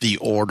show? The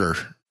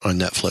Order on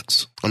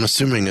Netflix. I'm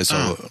assuming it's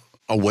a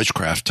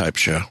witchcraft type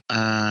show.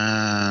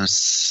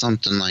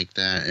 Something like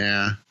that,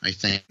 yeah, I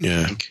think.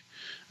 Yeah.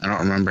 I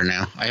don't remember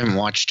now. I haven't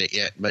watched it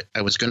yet, but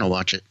I was going to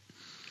watch it.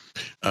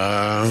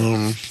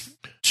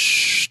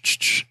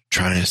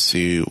 Trying to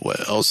see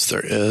what else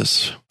there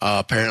is.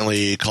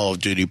 Apparently, Call of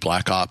Duty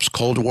Black Ops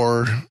Cold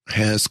War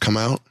has come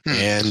out,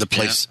 and the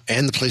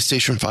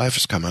PlayStation 5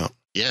 has come out.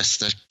 Yes,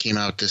 that came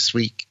out this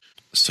week.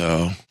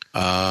 So,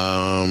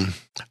 I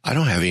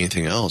don't have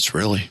anything else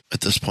really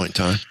at this point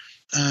in time.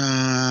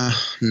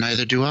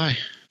 Neither do I.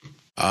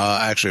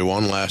 Actually,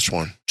 one last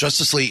one.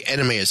 Justice League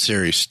Animated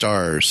Series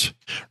stars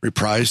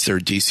reprised their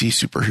DC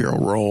superhero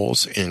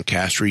roles in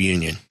cast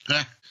reunion.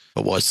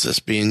 But what's this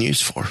being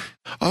used for?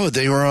 Oh,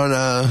 they were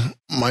on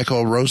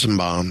Michael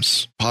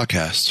Rosenbaum's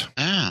podcast.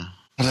 Oh.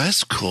 Well,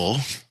 that's cool.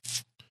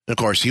 And of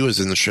course, he was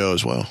in the show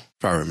as well,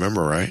 if I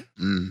remember right.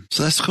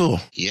 So that's cool.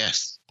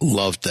 Yes.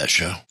 Loved that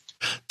show.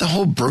 The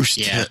whole Bruce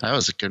Timm. That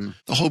was a good one.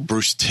 The whole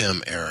Bruce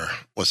Timm era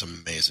was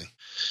amazing.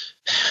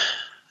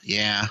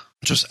 Yeah.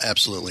 Just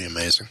absolutely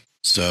amazing.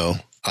 So,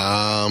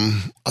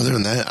 other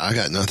than that, I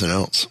got nothing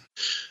else.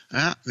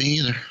 Me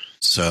either.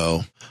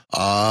 So,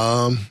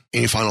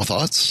 any final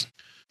thoughts?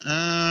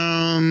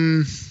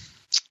 No,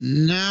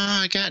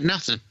 I got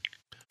nothing.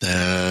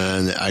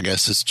 Then I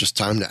guess it's just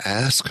time to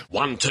ask.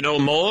 Want to know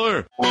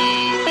more?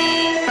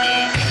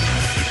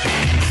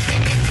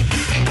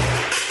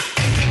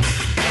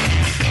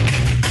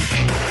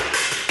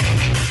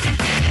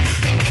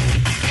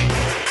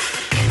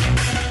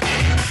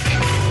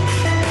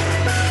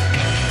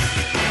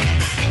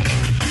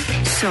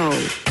 So,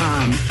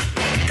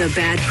 the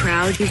bad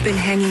crowd you've been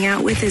hanging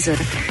out with is a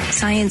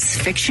science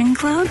fiction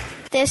club?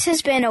 This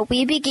has been a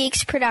Weeby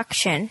Geeks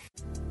production.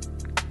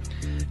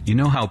 You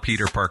know how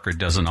Peter Parker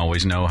doesn't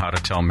always know how to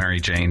tell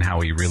Mary Jane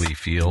how he really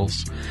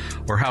feels?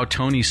 Or how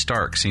Tony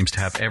Stark seems to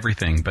have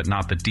everything but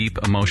not the deep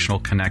emotional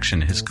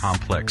connection his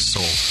complex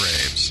soul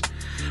craves?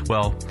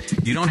 Well,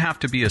 you don't have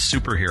to be a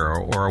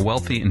superhero or a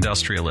wealthy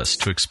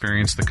industrialist to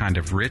experience the kind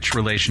of rich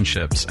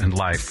relationships and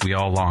life we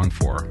all long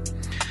for.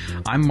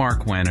 I'm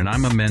Mark Wen, and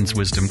I'm a men's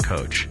wisdom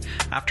coach.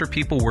 After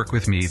people work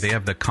with me, they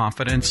have the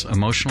confidence,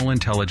 emotional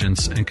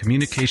intelligence, and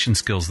communication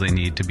skills they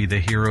need to be the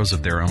heroes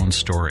of their own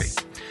story.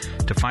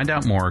 To find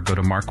out more, go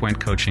to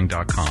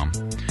markwendcoaching.com.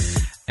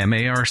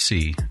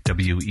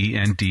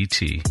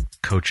 MARCWENDT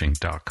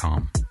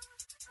coaching.com.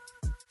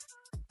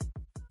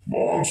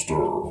 Monster,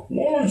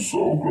 why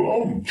so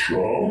glum,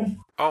 chum?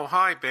 Oh,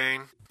 hi,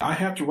 Bane. I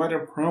have to write a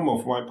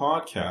promo for my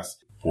podcast.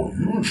 Well,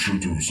 you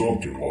should do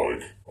something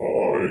like,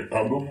 I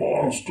am the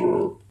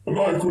monster, and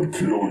I could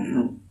kill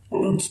you,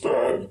 but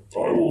instead,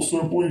 I will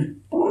simply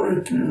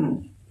break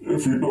you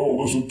if you don't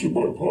listen to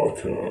my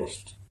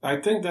podcast. I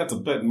think that's a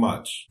bit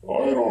much.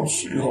 I don't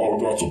see how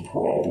that's a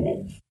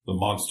problem. The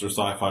Monster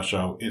Sci-Fi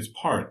Show is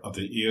part of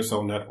the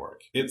ESO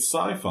Network. It's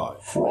sci-fi.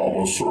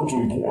 From a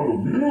certain point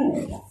of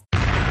view.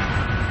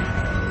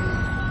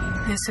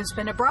 This has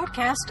been a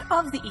broadcast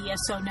of the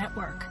ESO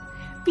Network.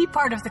 Be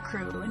part of the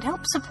crew and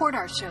help support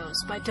our shows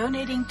by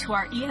donating to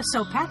our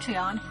ESO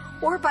Patreon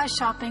or by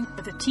shopping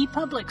at the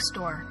TeePublic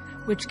store,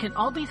 which can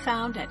all be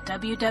found at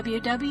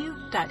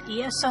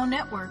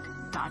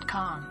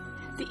www.esonetwork.com.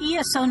 The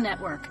ESO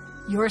Network,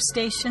 your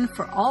station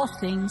for all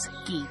things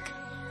geek.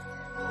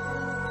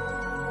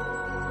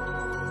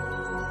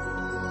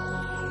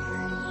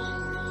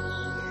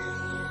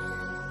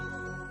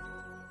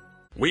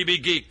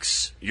 Weeby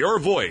Geeks, your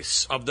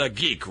voice of the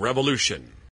geek revolution.